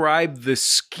describe the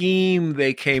scheme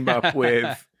they came up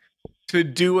with to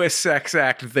do a sex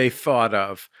act they thought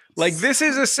of. Like, this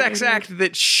is a sex act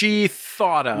that she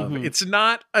thought of. Mm-hmm. It's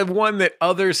not a one that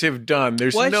others have done.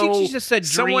 There's she just said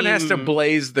someone has to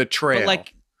blaze the trail. But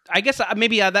like, I guess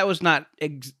maybe that was not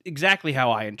exactly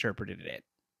how I interpreted it.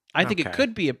 I think it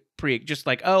could be just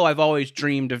like, oh, I've always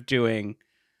dreamed of doing,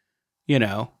 you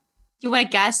know. You want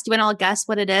to guess? Do you want to all guess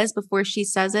what it is before she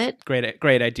says it? Great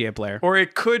idea, Blaire. Or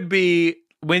it could be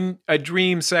when a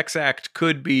dream sex act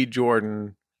could be,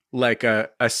 Jordan, like a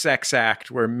sex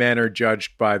act where men are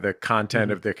judged by the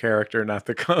content of their character, not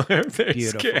the color of their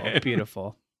skin.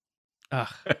 Beautiful.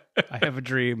 Ugh, I have a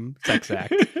dream sex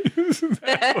act.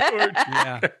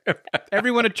 Yeah.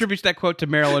 Everyone attributes that quote to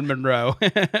Marilyn Monroe.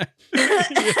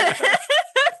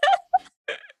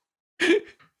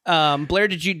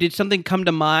 Blaire, did something come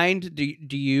to mind?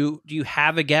 Do you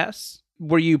have a guess?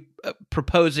 Were you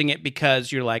proposing it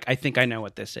because you're like, I think I know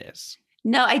what this is?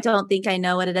 No, I don't think I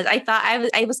know what it is. I thought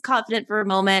I was confident for a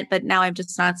moment, but now I'm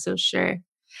just not so sure.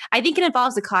 I think it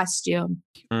involves a costume.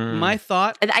 My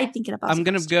thought, I think it involves. I'm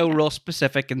going to go real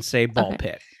specific and say ball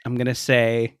pit. I'm going to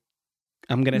say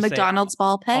McDonald's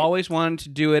ball pit. Always wanted to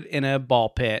do it in a ball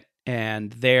pit,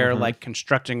 and they're like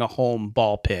constructing a home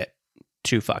ball pit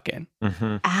to fuck in.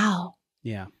 Mm-hmm. Ow.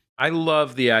 Yeah. I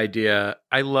love the idea.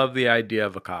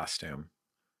 Of a costume.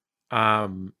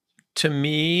 To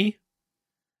me,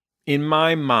 in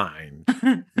my mind,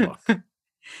 look,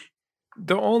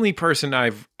 the only person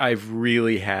I've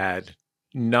really had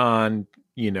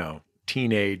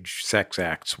teenage sex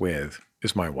acts with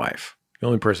is my wife. The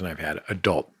only person I've had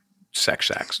adult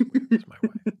sex acts with is my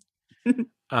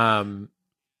wife.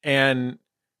 And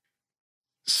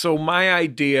so my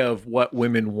idea of what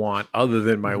women want other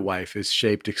than my wife is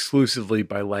shaped exclusively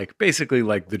by basically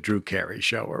the Drew Carey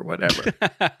show or whatever.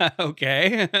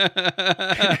 Okay.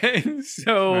 And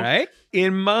so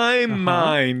in my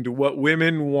mind, what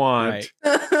women want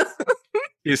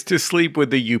is to sleep with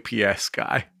the UPS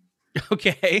guy.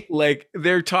 Okay. Like,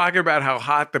 they're talking about how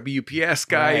hot the UPS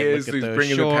guy is. He's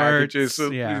bringing the packages. So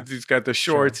he's got the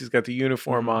shorts. He's got the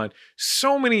uniform on.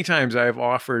 So many times I've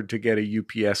offered to get a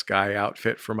UPS guy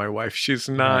outfit for my wife. She's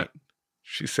not.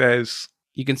 She says,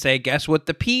 you can say, guess what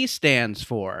the P stands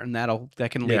for. And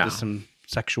that can lead to some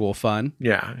sexual fun.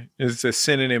 Yeah. It's a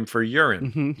synonym for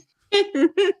urine.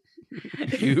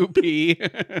 UP.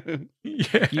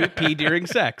 UP during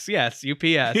sex. Yes.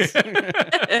 UPS.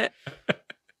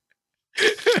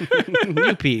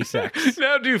 UP sex.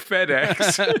 Now do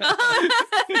FedEx.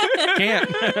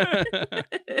 Can't.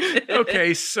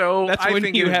 Okay, so that's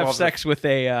when you have sex with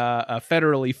a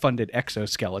federally funded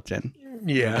exoskeleton.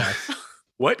 Yeah.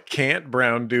 What can't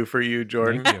Brown do for you,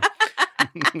 Jordan?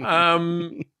 Thank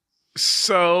you.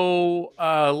 So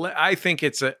I think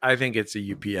it's a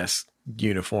UPS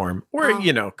uniform, or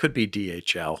could be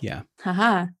DHL. Yeah.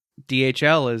 Haha.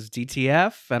 DHL is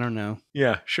DTF. I don't know.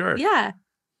 Yeah. Sure. Yeah.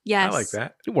 Yes. I like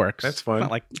that. It works. That's fun.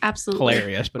 Not absolutely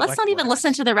hilarious, but let's not even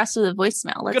listen to the rest of the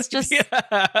voicemail. Let's just let's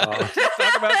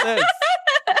talk about this.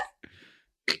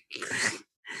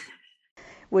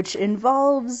 Which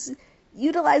involves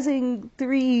utilizing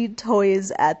 3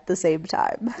 toys at the same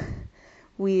time.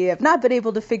 We have not been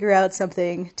able to figure out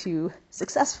something to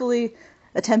successfully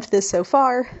attempt this so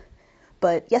far,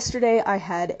 but yesterday I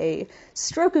had a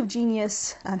stroke of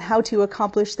genius on how to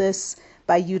accomplish this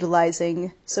by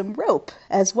utilizing some rope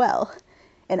as well.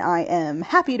 And I am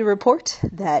happy to report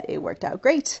that it worked out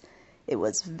great. It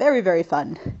was very, very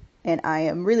fun. And I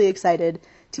am really excited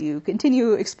to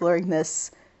continue exploring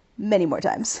this many more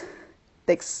times.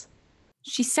 Thanks.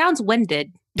 She sounds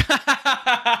winded.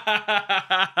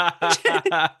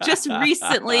 Just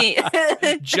recently.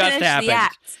 Just happened.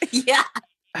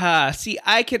 Yeah. See,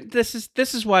 this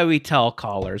is why we tell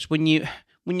callers, when you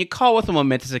call with a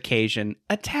momentous occasion,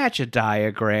 attach a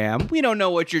diagram. We don't know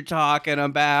what you're talking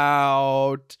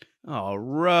about. Oh,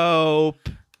 rope.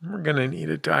 We're going to need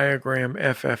a diagram,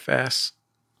 FFS.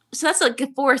 So that's like a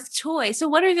 4th toy. So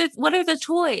what are the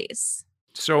toys?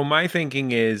 So my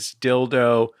thinking is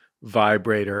dildo,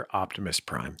 vibrator, Optimus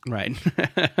Prime. Right.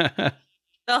 The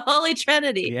Holy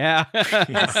Trinity. Yeah.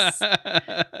 Yes.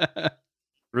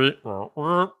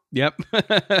 Yep.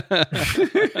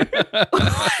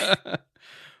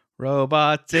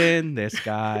 Robots in the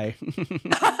sky.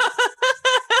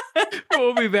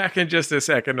 We'll be back in just a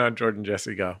second on Jordan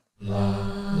Jesse Go.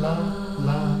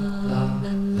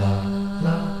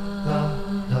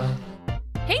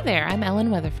 Hey there, I'm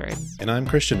Ellen Weatherford. And I'm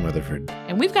Christian Weatherford.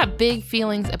 And we've got big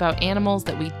feelings about animals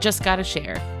that we just gotta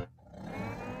share.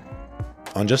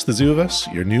 On Just the Zoo of Us,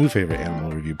 your new favorite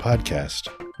animal review podcast,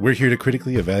 we're here to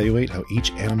critically evaluate how each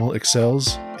animal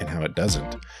excels and how it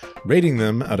doesn't, rating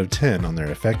them out of 10 on their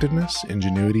effectiveness,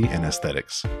 ingenuity, and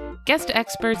aesthetics. Guest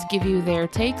experts give you their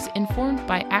takes informed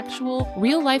by actual,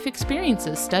 real-life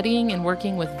experiences studying and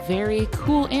working with very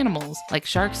cool animals like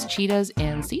sharks, cheetahs,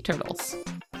 and sea turtles.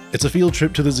 It's a field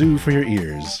trip to the zoo for your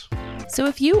ears. So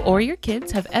if you or your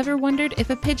kids have ever wondered if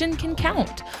a pigeon can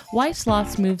count, why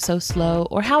sloths move so slow,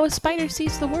 or how a spider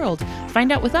sees the world,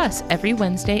 find out with us every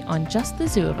Wednesday on Just the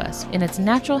Zoo of Us in its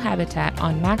natural habitat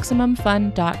on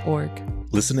MaximumFun.org.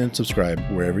 Listen and subscribe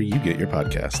wherever you get your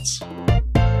podcasts.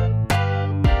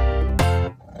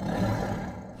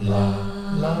 La,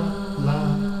 la, la,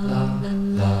 la, la,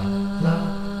 la,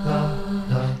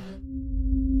 la.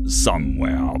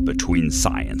 Somewhere between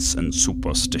science and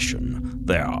superstition,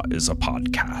 there is a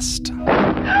podcast.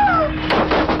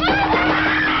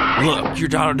 Look, your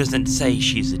daughter doesn't say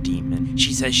she's a demon.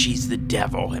 She says she's the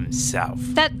devil himself.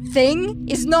 That thing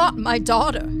is not my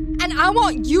daughter. And I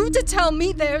want you to tell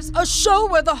me there's a show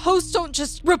where the hosts don't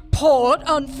just report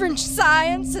on fringe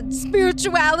science and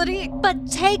spirituality, but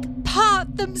take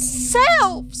part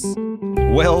themselves.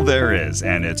 Well, there is,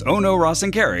 and it's Oh No, Ross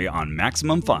and Carrie on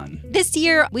Maximum Fun. This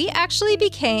year, we actually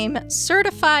became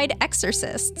certified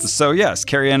exorcists. So yes,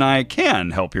 Carrie and I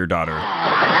can help your daughter.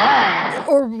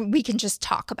 Or we can just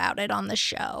talk about it on the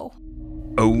show.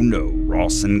 Oh No,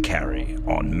 Ross and Carrie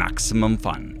on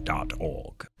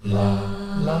MaximumFun.org. La,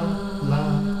 la,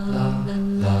 la, la,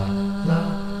 la,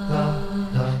 la,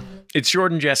 la. It's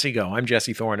Jordan Jesse Go. I'm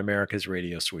Jesse Thorne, America's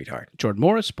radio sweetheart. Jordan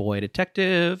Morris, boy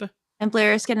detective. And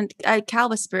Blaire, Erskine, and Cal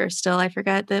Whisperer still. I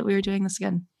forgot that we were doing this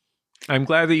again. I'm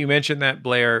glad that you mentioned that,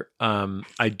 Blaire.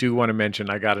 I do want to mention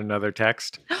I got another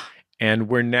text. And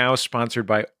we're now sponsored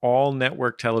by all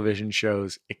network television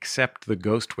shows except The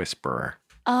Ghost Whisperer.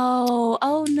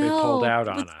 Oh no! They pulled out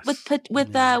on us with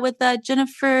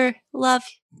Jennifer Love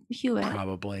Hewitt.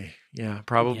 Probably, yeah,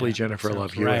 Jennifer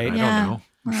Love Hewitt. Right. I don't know.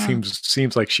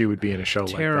 Seems like she would be in a show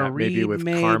Tara like that. Maybe Reid, with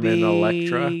Carmen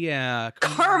Electra. Yeah,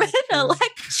 Carmen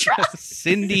Electra.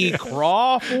 Cindy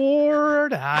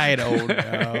Crawford. I don't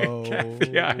know.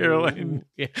 Kathy Ireland.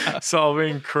 Yeah.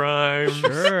 Solving crime.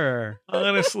 Sure.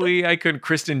 Honestly, I couldn't.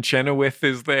 Kristen Chenoweth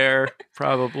is there.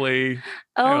 Probably.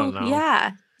 Oh, I don't know.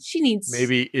 Yeah. She needs...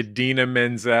 Maybe Idina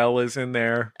Menzel is in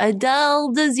there.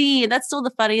 Adele Dazeem. That's still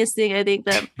the funniest thing I think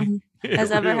that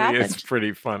has ever happened. It's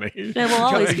pretty funny. It will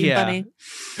always be funny.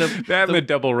 That and the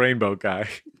double rainbow guy.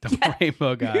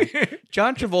 Rainbow guy.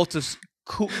 John Travolta's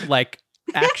cool,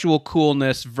 actual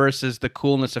coolness versus the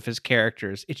coolness of his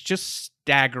characters. It's just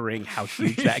staggering how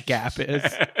huge that gap is.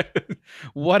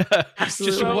 What a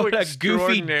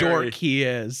goofy dork he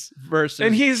is versus,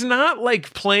 and he's not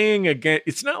like playing against.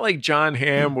 It's not like John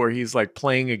Hamm where he's like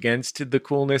playing against the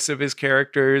coolness of his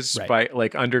characters by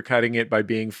like undercutting it by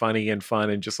being funny and fun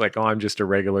and just like, oh, I'm just a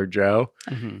regular Joe.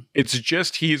 Mm-hmm. It's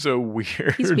just he's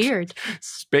weird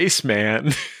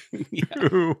spaceman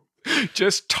who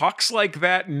just talks like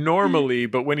that normally,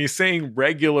 but when he's saying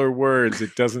regular words,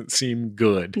 it doesn't seem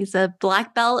good. He's a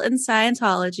black belt in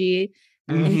Scientology,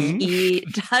 and he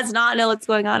does not know what's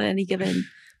going on at any given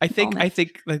I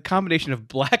think the combination of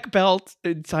black belt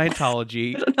in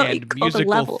Scientology and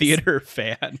musical theater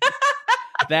fan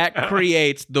that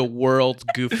creates the world's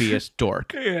goofiest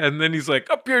dork. Yeah, and then he's like,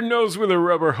 up your nose with a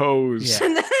rubber hose.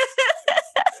 Yeah.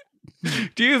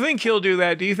 Do you think he'll do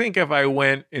that? Do you think if I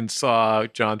went and saw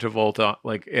John Travolta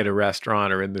like at a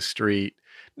restaurant or in the street,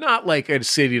 not like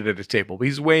sitting at a table, but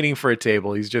he's waiting for a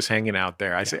table, he's just hanging out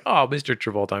there. I say, oh, Mr.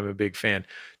 Travolta, I'm a big fan.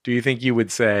 Do you think you would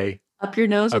say, up your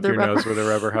nose with a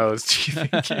rubber hose? Do you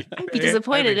think I'd be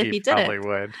disappointed if he did probably it.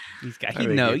 Would. He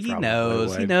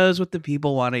knows. He knows what the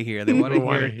people want to hear. They want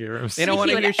to hear him. They don't want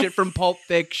to hear shit from Pulp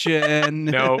Fiction.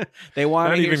 No. They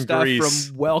want to hear stuff Grease.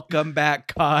 from Welcome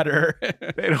Back, Kotter.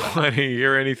 They don't want to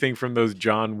hear anything from those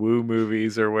John Woo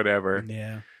movies or whatever.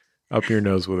 Yeah. Up your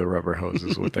nose with a rubber hose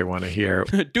is what they want to hear.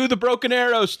 Do the Broken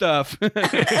Arrow stuff.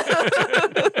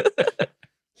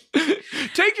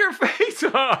 Take your face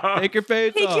off. Take your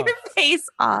face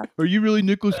off. Are you really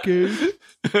Nicolas Cage?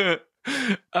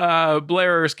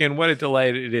 Blaire Erskine, what a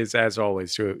delight it is, as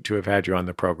always, to have had you on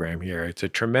the program here. It's a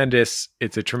tremendous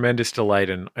delight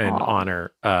and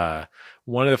honor.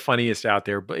 One of the funniest out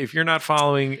there. But if you're not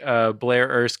following Blaire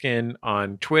Erskine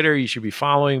on Twitter, you should be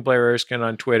following Blaire Erskine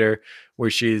on Twitter, where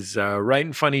she's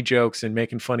writing funny jokes and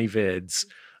making funny vids.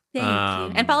 Thank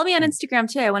you. And follow me on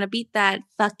Instagram too. I want to beat that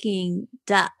fucking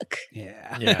duck.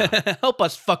 Yeah. Help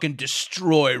us fucking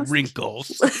destroy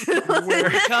Wrinkles. We're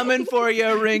coming for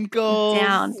you, Wrinkles.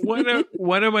 Down.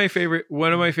 One of my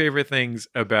favorite things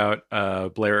about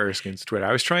Blaire Erskine's Twitter.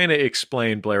 I was trying to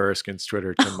explain Blaire Erskine's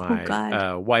Twitter to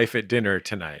my wife at dinner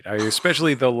tonight.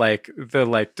 Especially the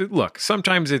look.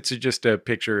 Sometimes it's just a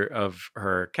picture of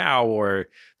her cow or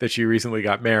that she recently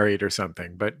got married or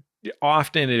something, but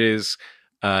often it is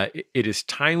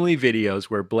timely videos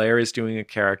where Blaire is doing a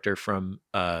character from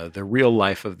the real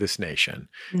life of this nation.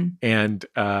 And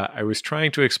I was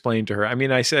trying to explain to her,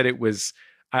 I said it was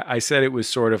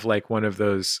sort of like one of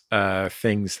those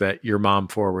things that your mom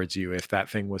forwards you if that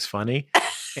thing was funny.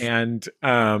 And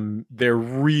they're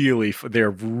really funny.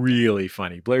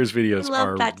 Blaire's videos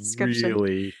are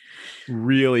really,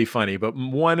 really funny. But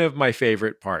one of my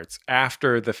favorite parts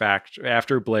after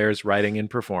Blaire's writing and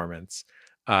performance,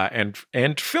 and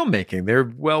filmmaking,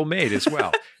 they're well made as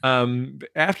well.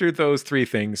 After those three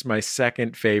things, my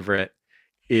second favorite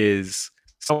is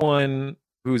someone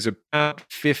who's about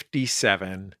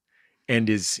 57 and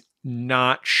is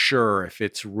not sure if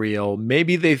it's real.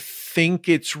 Maybe they think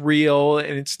it's real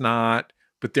and it's not,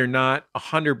 but they're not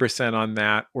 100% on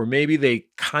that. Or maybe they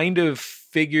kind of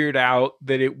figured out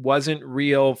that it wasn't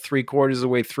real 3/4 of the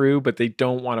way through, but they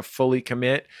don't want to fully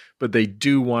commit, but they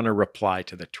do want to reply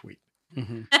to the tweet.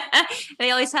 Mm-hmm.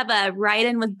 They always have a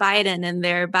write-in with Biden in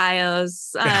their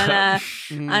bios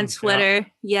on Twitter.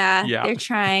 Yeah, they're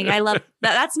trying. I love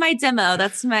that. That's my demo.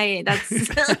 That's my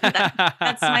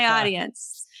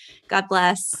audience. God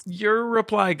bless. Your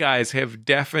reply guys have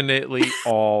definitely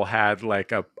all had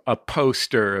like a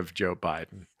poster of Joe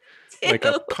Biden. Like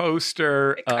a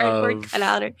poster of cardboard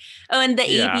cutout. And the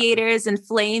aviators and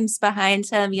flames behind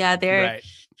him. Yeah, they're right.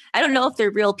 I don't know if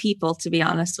they're real people, to be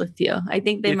honest with you. I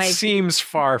think they might. It seems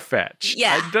far-fetched.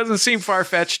 Yeah. It doesn't seem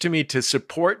far-fetched to me to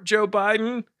support Joe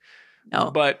Biden.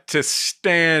 No. But to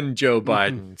stand Joe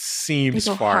Biden seems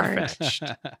far-fetched.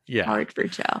 Yeah. Hard for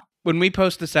Joe. When we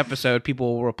post this episode,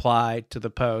 people will reply to the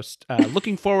post,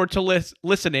 looking forward to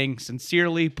listening.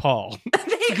 Sincerely, Paul. There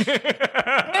was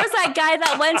that guy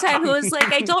that one time who was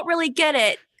like, I don't really get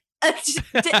it.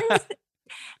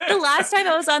 The last time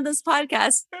I was on this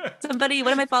podcast,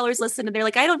 one of my followers listened and they're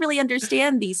like, I don't really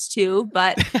understand these two,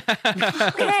 but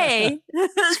okay.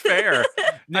 It's fair.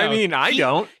 No, I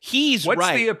don't. He's What's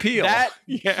right. the appeal?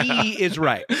 He is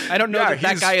right. I don't know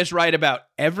that guy is right about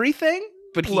everything,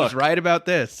 but he's right about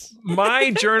this.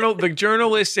 The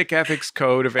journalistic ethics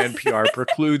code of NPR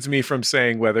precludes me from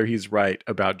saying whether he's right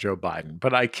about Joe Biden,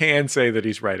 but I can say that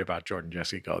he's right about Jordan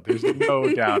Jesse Go. There's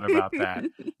no doubt about that.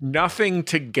 Nothing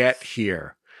to get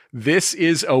here. This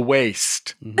is a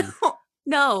waste. Mm-hmm.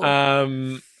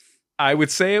 No. I would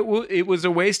say it was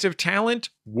a waste of talent.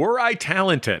 Were I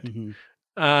talented?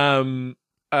 Mm-hmm.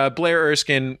 Blaire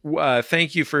Erskine,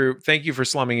 thank you for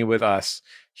slumming it with us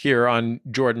here on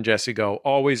Jordan Jesse Go.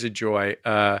 Always a joy.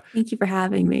 Thank you for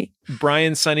having me.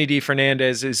 Brian Sunny D.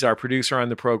 Fernandez is our producer on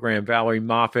the program. Valerie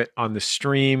Moffat on the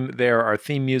stream. Our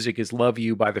theme music is Love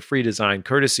You by The Free Design,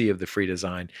 courtesy of The Free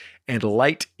Design, and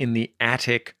Light in the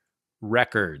Attic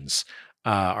Records.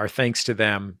 Our thanks to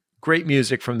them. Great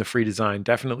music from The Free Design.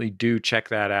 Definitely do check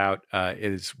that out.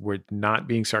 We're not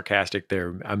being sarcastic.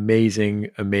 They're amazing,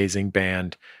 amazing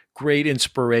band. Great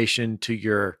inspiration to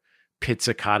your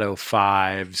Pizzicato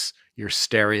Fives, your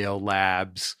Stereo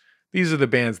Labs. These are the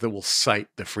bands that will cite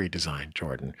The Free Design,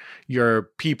 Jordan. Your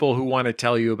people who want to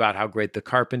tell you about how great the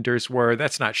Carpenters were.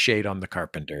 That's not shade on the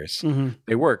Carpenters. Mm-hmm.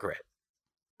 They were great.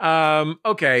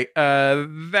 Okay.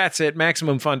 That's it.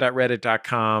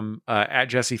 MaximumFun.reddit.com, at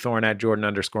Jesse Thorne, at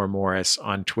Jordan_Morris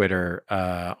on Twitter,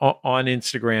 on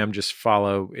Instagram. Just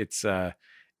follow. It's,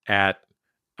 at,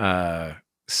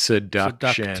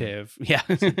 Seductive. Yeah.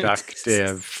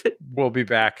 Seductive. We'll be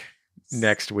back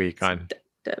next week on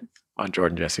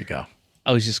Jordan Jesse Go.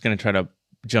 I was just going to try to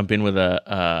jump in with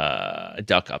a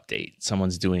duck update.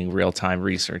 Someone's doing real-time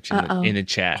research in the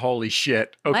chat. Holy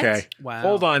shit. Okay. What? Wow.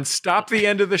 Hold on. Stop the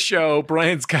end of the show.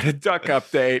 Brian's got a duck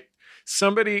update.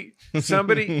 Somebody.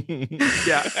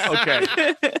 Yeah.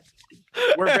 Okay.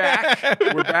 We're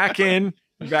back in.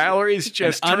 Valerie's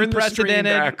just turned the stream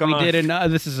back on.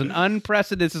 This is an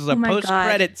unprecedented. This is a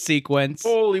post-credit sequence.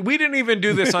 Holy, we didn't even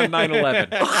do this on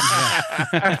 9/11.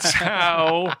 That's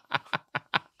how.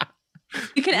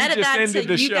 You can edit that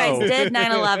to you guys did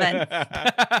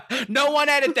 9/11. No one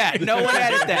edit that. No one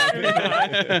edit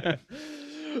that.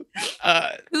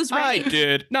 Who's right? I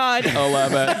did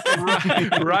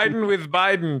 9/11. Riding with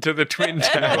Biden to the Twin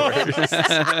Towers.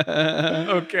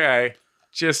 Okay.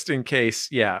 Just in case,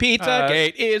 yeah.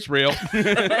 Pizzagate is real.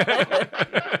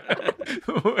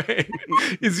 Wait,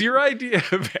 is your idea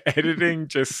of editing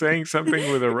just saying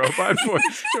something with a robot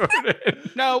voice, Jordan?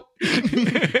 No.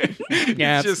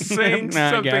 Yes. Just saying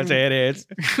something. Yes, it is.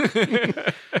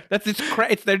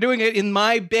 They're doing it in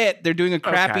my bit. They're doing a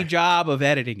crappy job of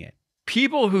editing it.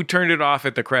 People who turned it off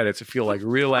at the credits feel like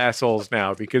real assholes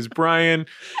now because, Brian,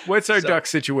 what's our duck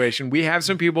situation? We have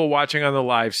some people watching on the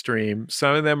live stream.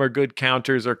 Some of them are good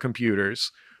counters or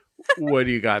computers. What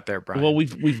do you got there, Brian? Well,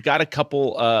 we've got a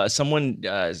couple. Someone,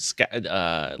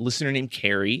 listener named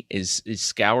Carrie, is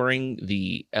scouring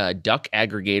the duck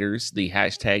aggregators, the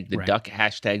duck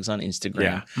hashtags on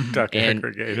Instagram. Yeah, duck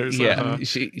aggregators. Yeah,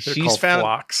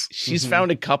 she's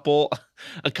found a couple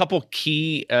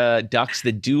key ducks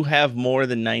that do have more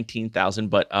than 19,000,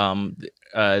 but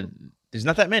there's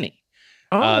not that many.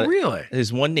 Oh, really?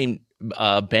 There's one named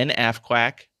Ben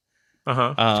Afquack.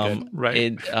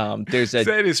 Right. There's a. Is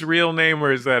that his real name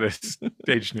or is that a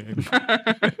stage name? He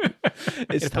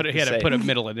had to put a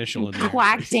middle initial in there.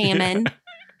 Quack Damon.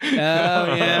 Oh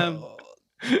yeah.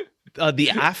 The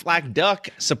Aflac duck,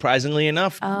 surprisingly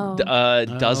enough,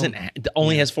 doesn't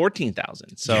only has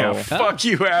 14,000. So yeah, fuck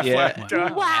you, Aflac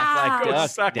duck. Wow.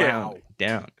 Aflac duck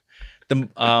down. The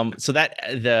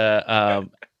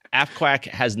Afquack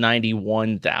has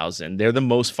 91,000. They're the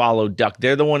most followed duck.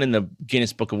 They're the one in the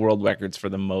Guinness Book of World Records for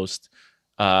the most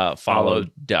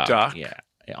followed duck. Yeah.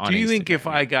 Do you think if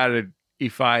I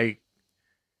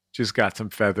just got some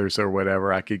feathers or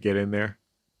whatever, I could get in there?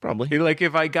 Probably. Like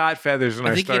if I got feathers and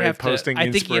I started posting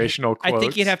inspirational quotes. I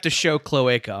think you'd have to show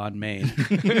Cloaca on Maine.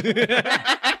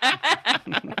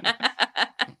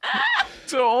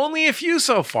 So only a few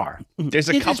so far. There's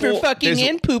a couple. For fucking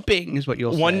and pooping is what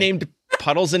you'll say. One named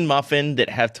Puddles and Muffin that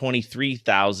have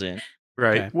 23,000.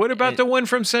 Right. Okay. What about the one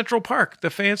from Central Park? The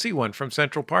fancy one from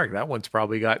Central Park. That one's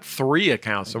probably got 3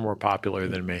 accounts that are more popular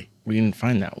than me. We didn't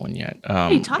find that one yet. What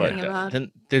are you talking about?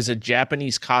 Then there's a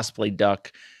Japanese cosplay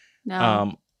duck.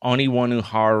 No. Oniwanu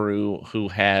Haru, who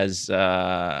has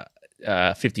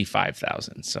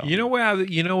 55,000. So you know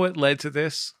what led to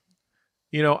this?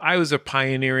 I was a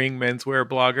pioneering menswear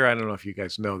blogger. I don't know if you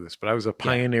guys know this, but I was a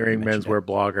pioneering menswear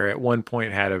blogger. At one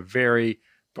point had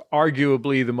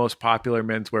arguably the most popular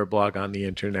menswear blog on the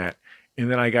internet. And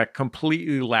then I got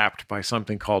completely lapped by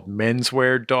something called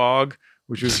Menswear Dog,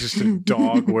 which was just a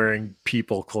dog wearing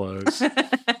people clothes.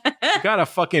 Got a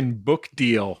fucking book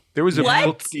deal. There was a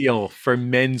book deal for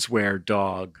Menswear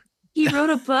Dog. He wrote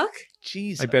a book?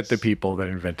 Jesus. I bet the people that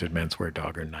invented Menswear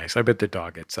Dog are nice. I bet the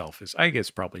dog itself is, I guess,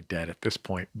 probably dead at this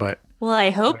point. But well,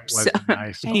 I hope so.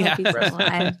 Nice. Yeah.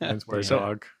 Menswear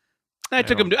Dog. I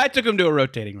took him to a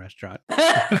rotating restaurant.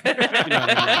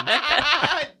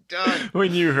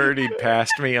 When you heard he'd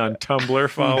passed me on Tumblr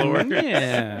follower.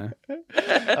 Yeah.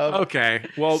 Okay.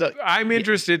 Well, I'm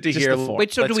interested to hear.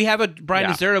 Wait, so do we have a Brian?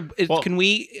 Yeah. Is there can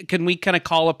we kind of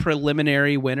call a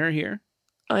preliminary winner here?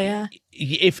 Oh yeah.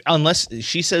 Unless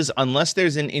there's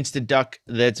an Insta duck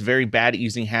that's very bad at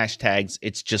using hashtags,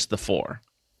 it's just the 4.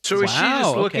 So is she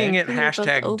just looking at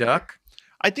hashtag duck?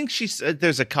 I think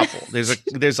there's a couple.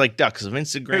 There's like ducks of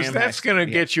Instagram. That's going to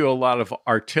get you a lot of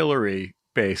artillery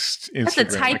based Instagram. That's a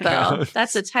typo. accounts.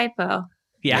 That's a typo.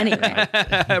 Yeah. Anyway.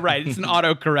 Right. It's an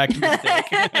autocorrect mistake.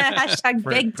 Hashtag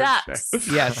big ducks.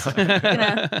 Yes.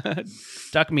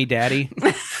 Duck me, daddy.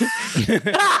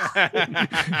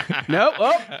 Nope.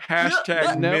 Oh.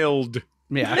 Hashtag milled.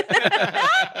 Yeah.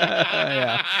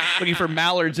 Yeah. Looking for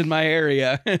mallards in my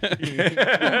area. Oh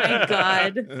my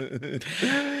God.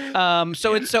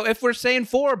 So if we're saying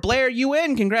 4, Blaire, you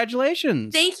win.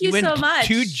 Congratulations. Thank you so much.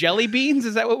 2 jelly beans.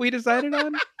 Is that what we decided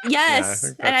on?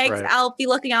 Yes. Yeah, and I'll be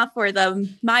looking out for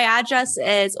them. My address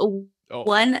is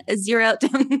 10.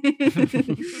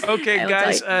 Okay,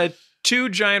 guys. 2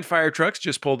 giant fire trucks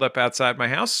just pulled up outside my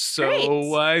house.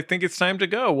 So I think it's time to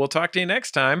go. We'll talk to you next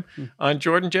time on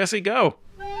Jordan Jesse Go.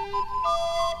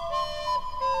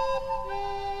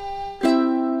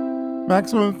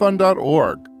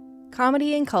 MaximumFun.org.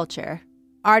 Comedy and culture.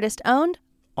 Artist owned.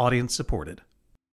 Audience supported.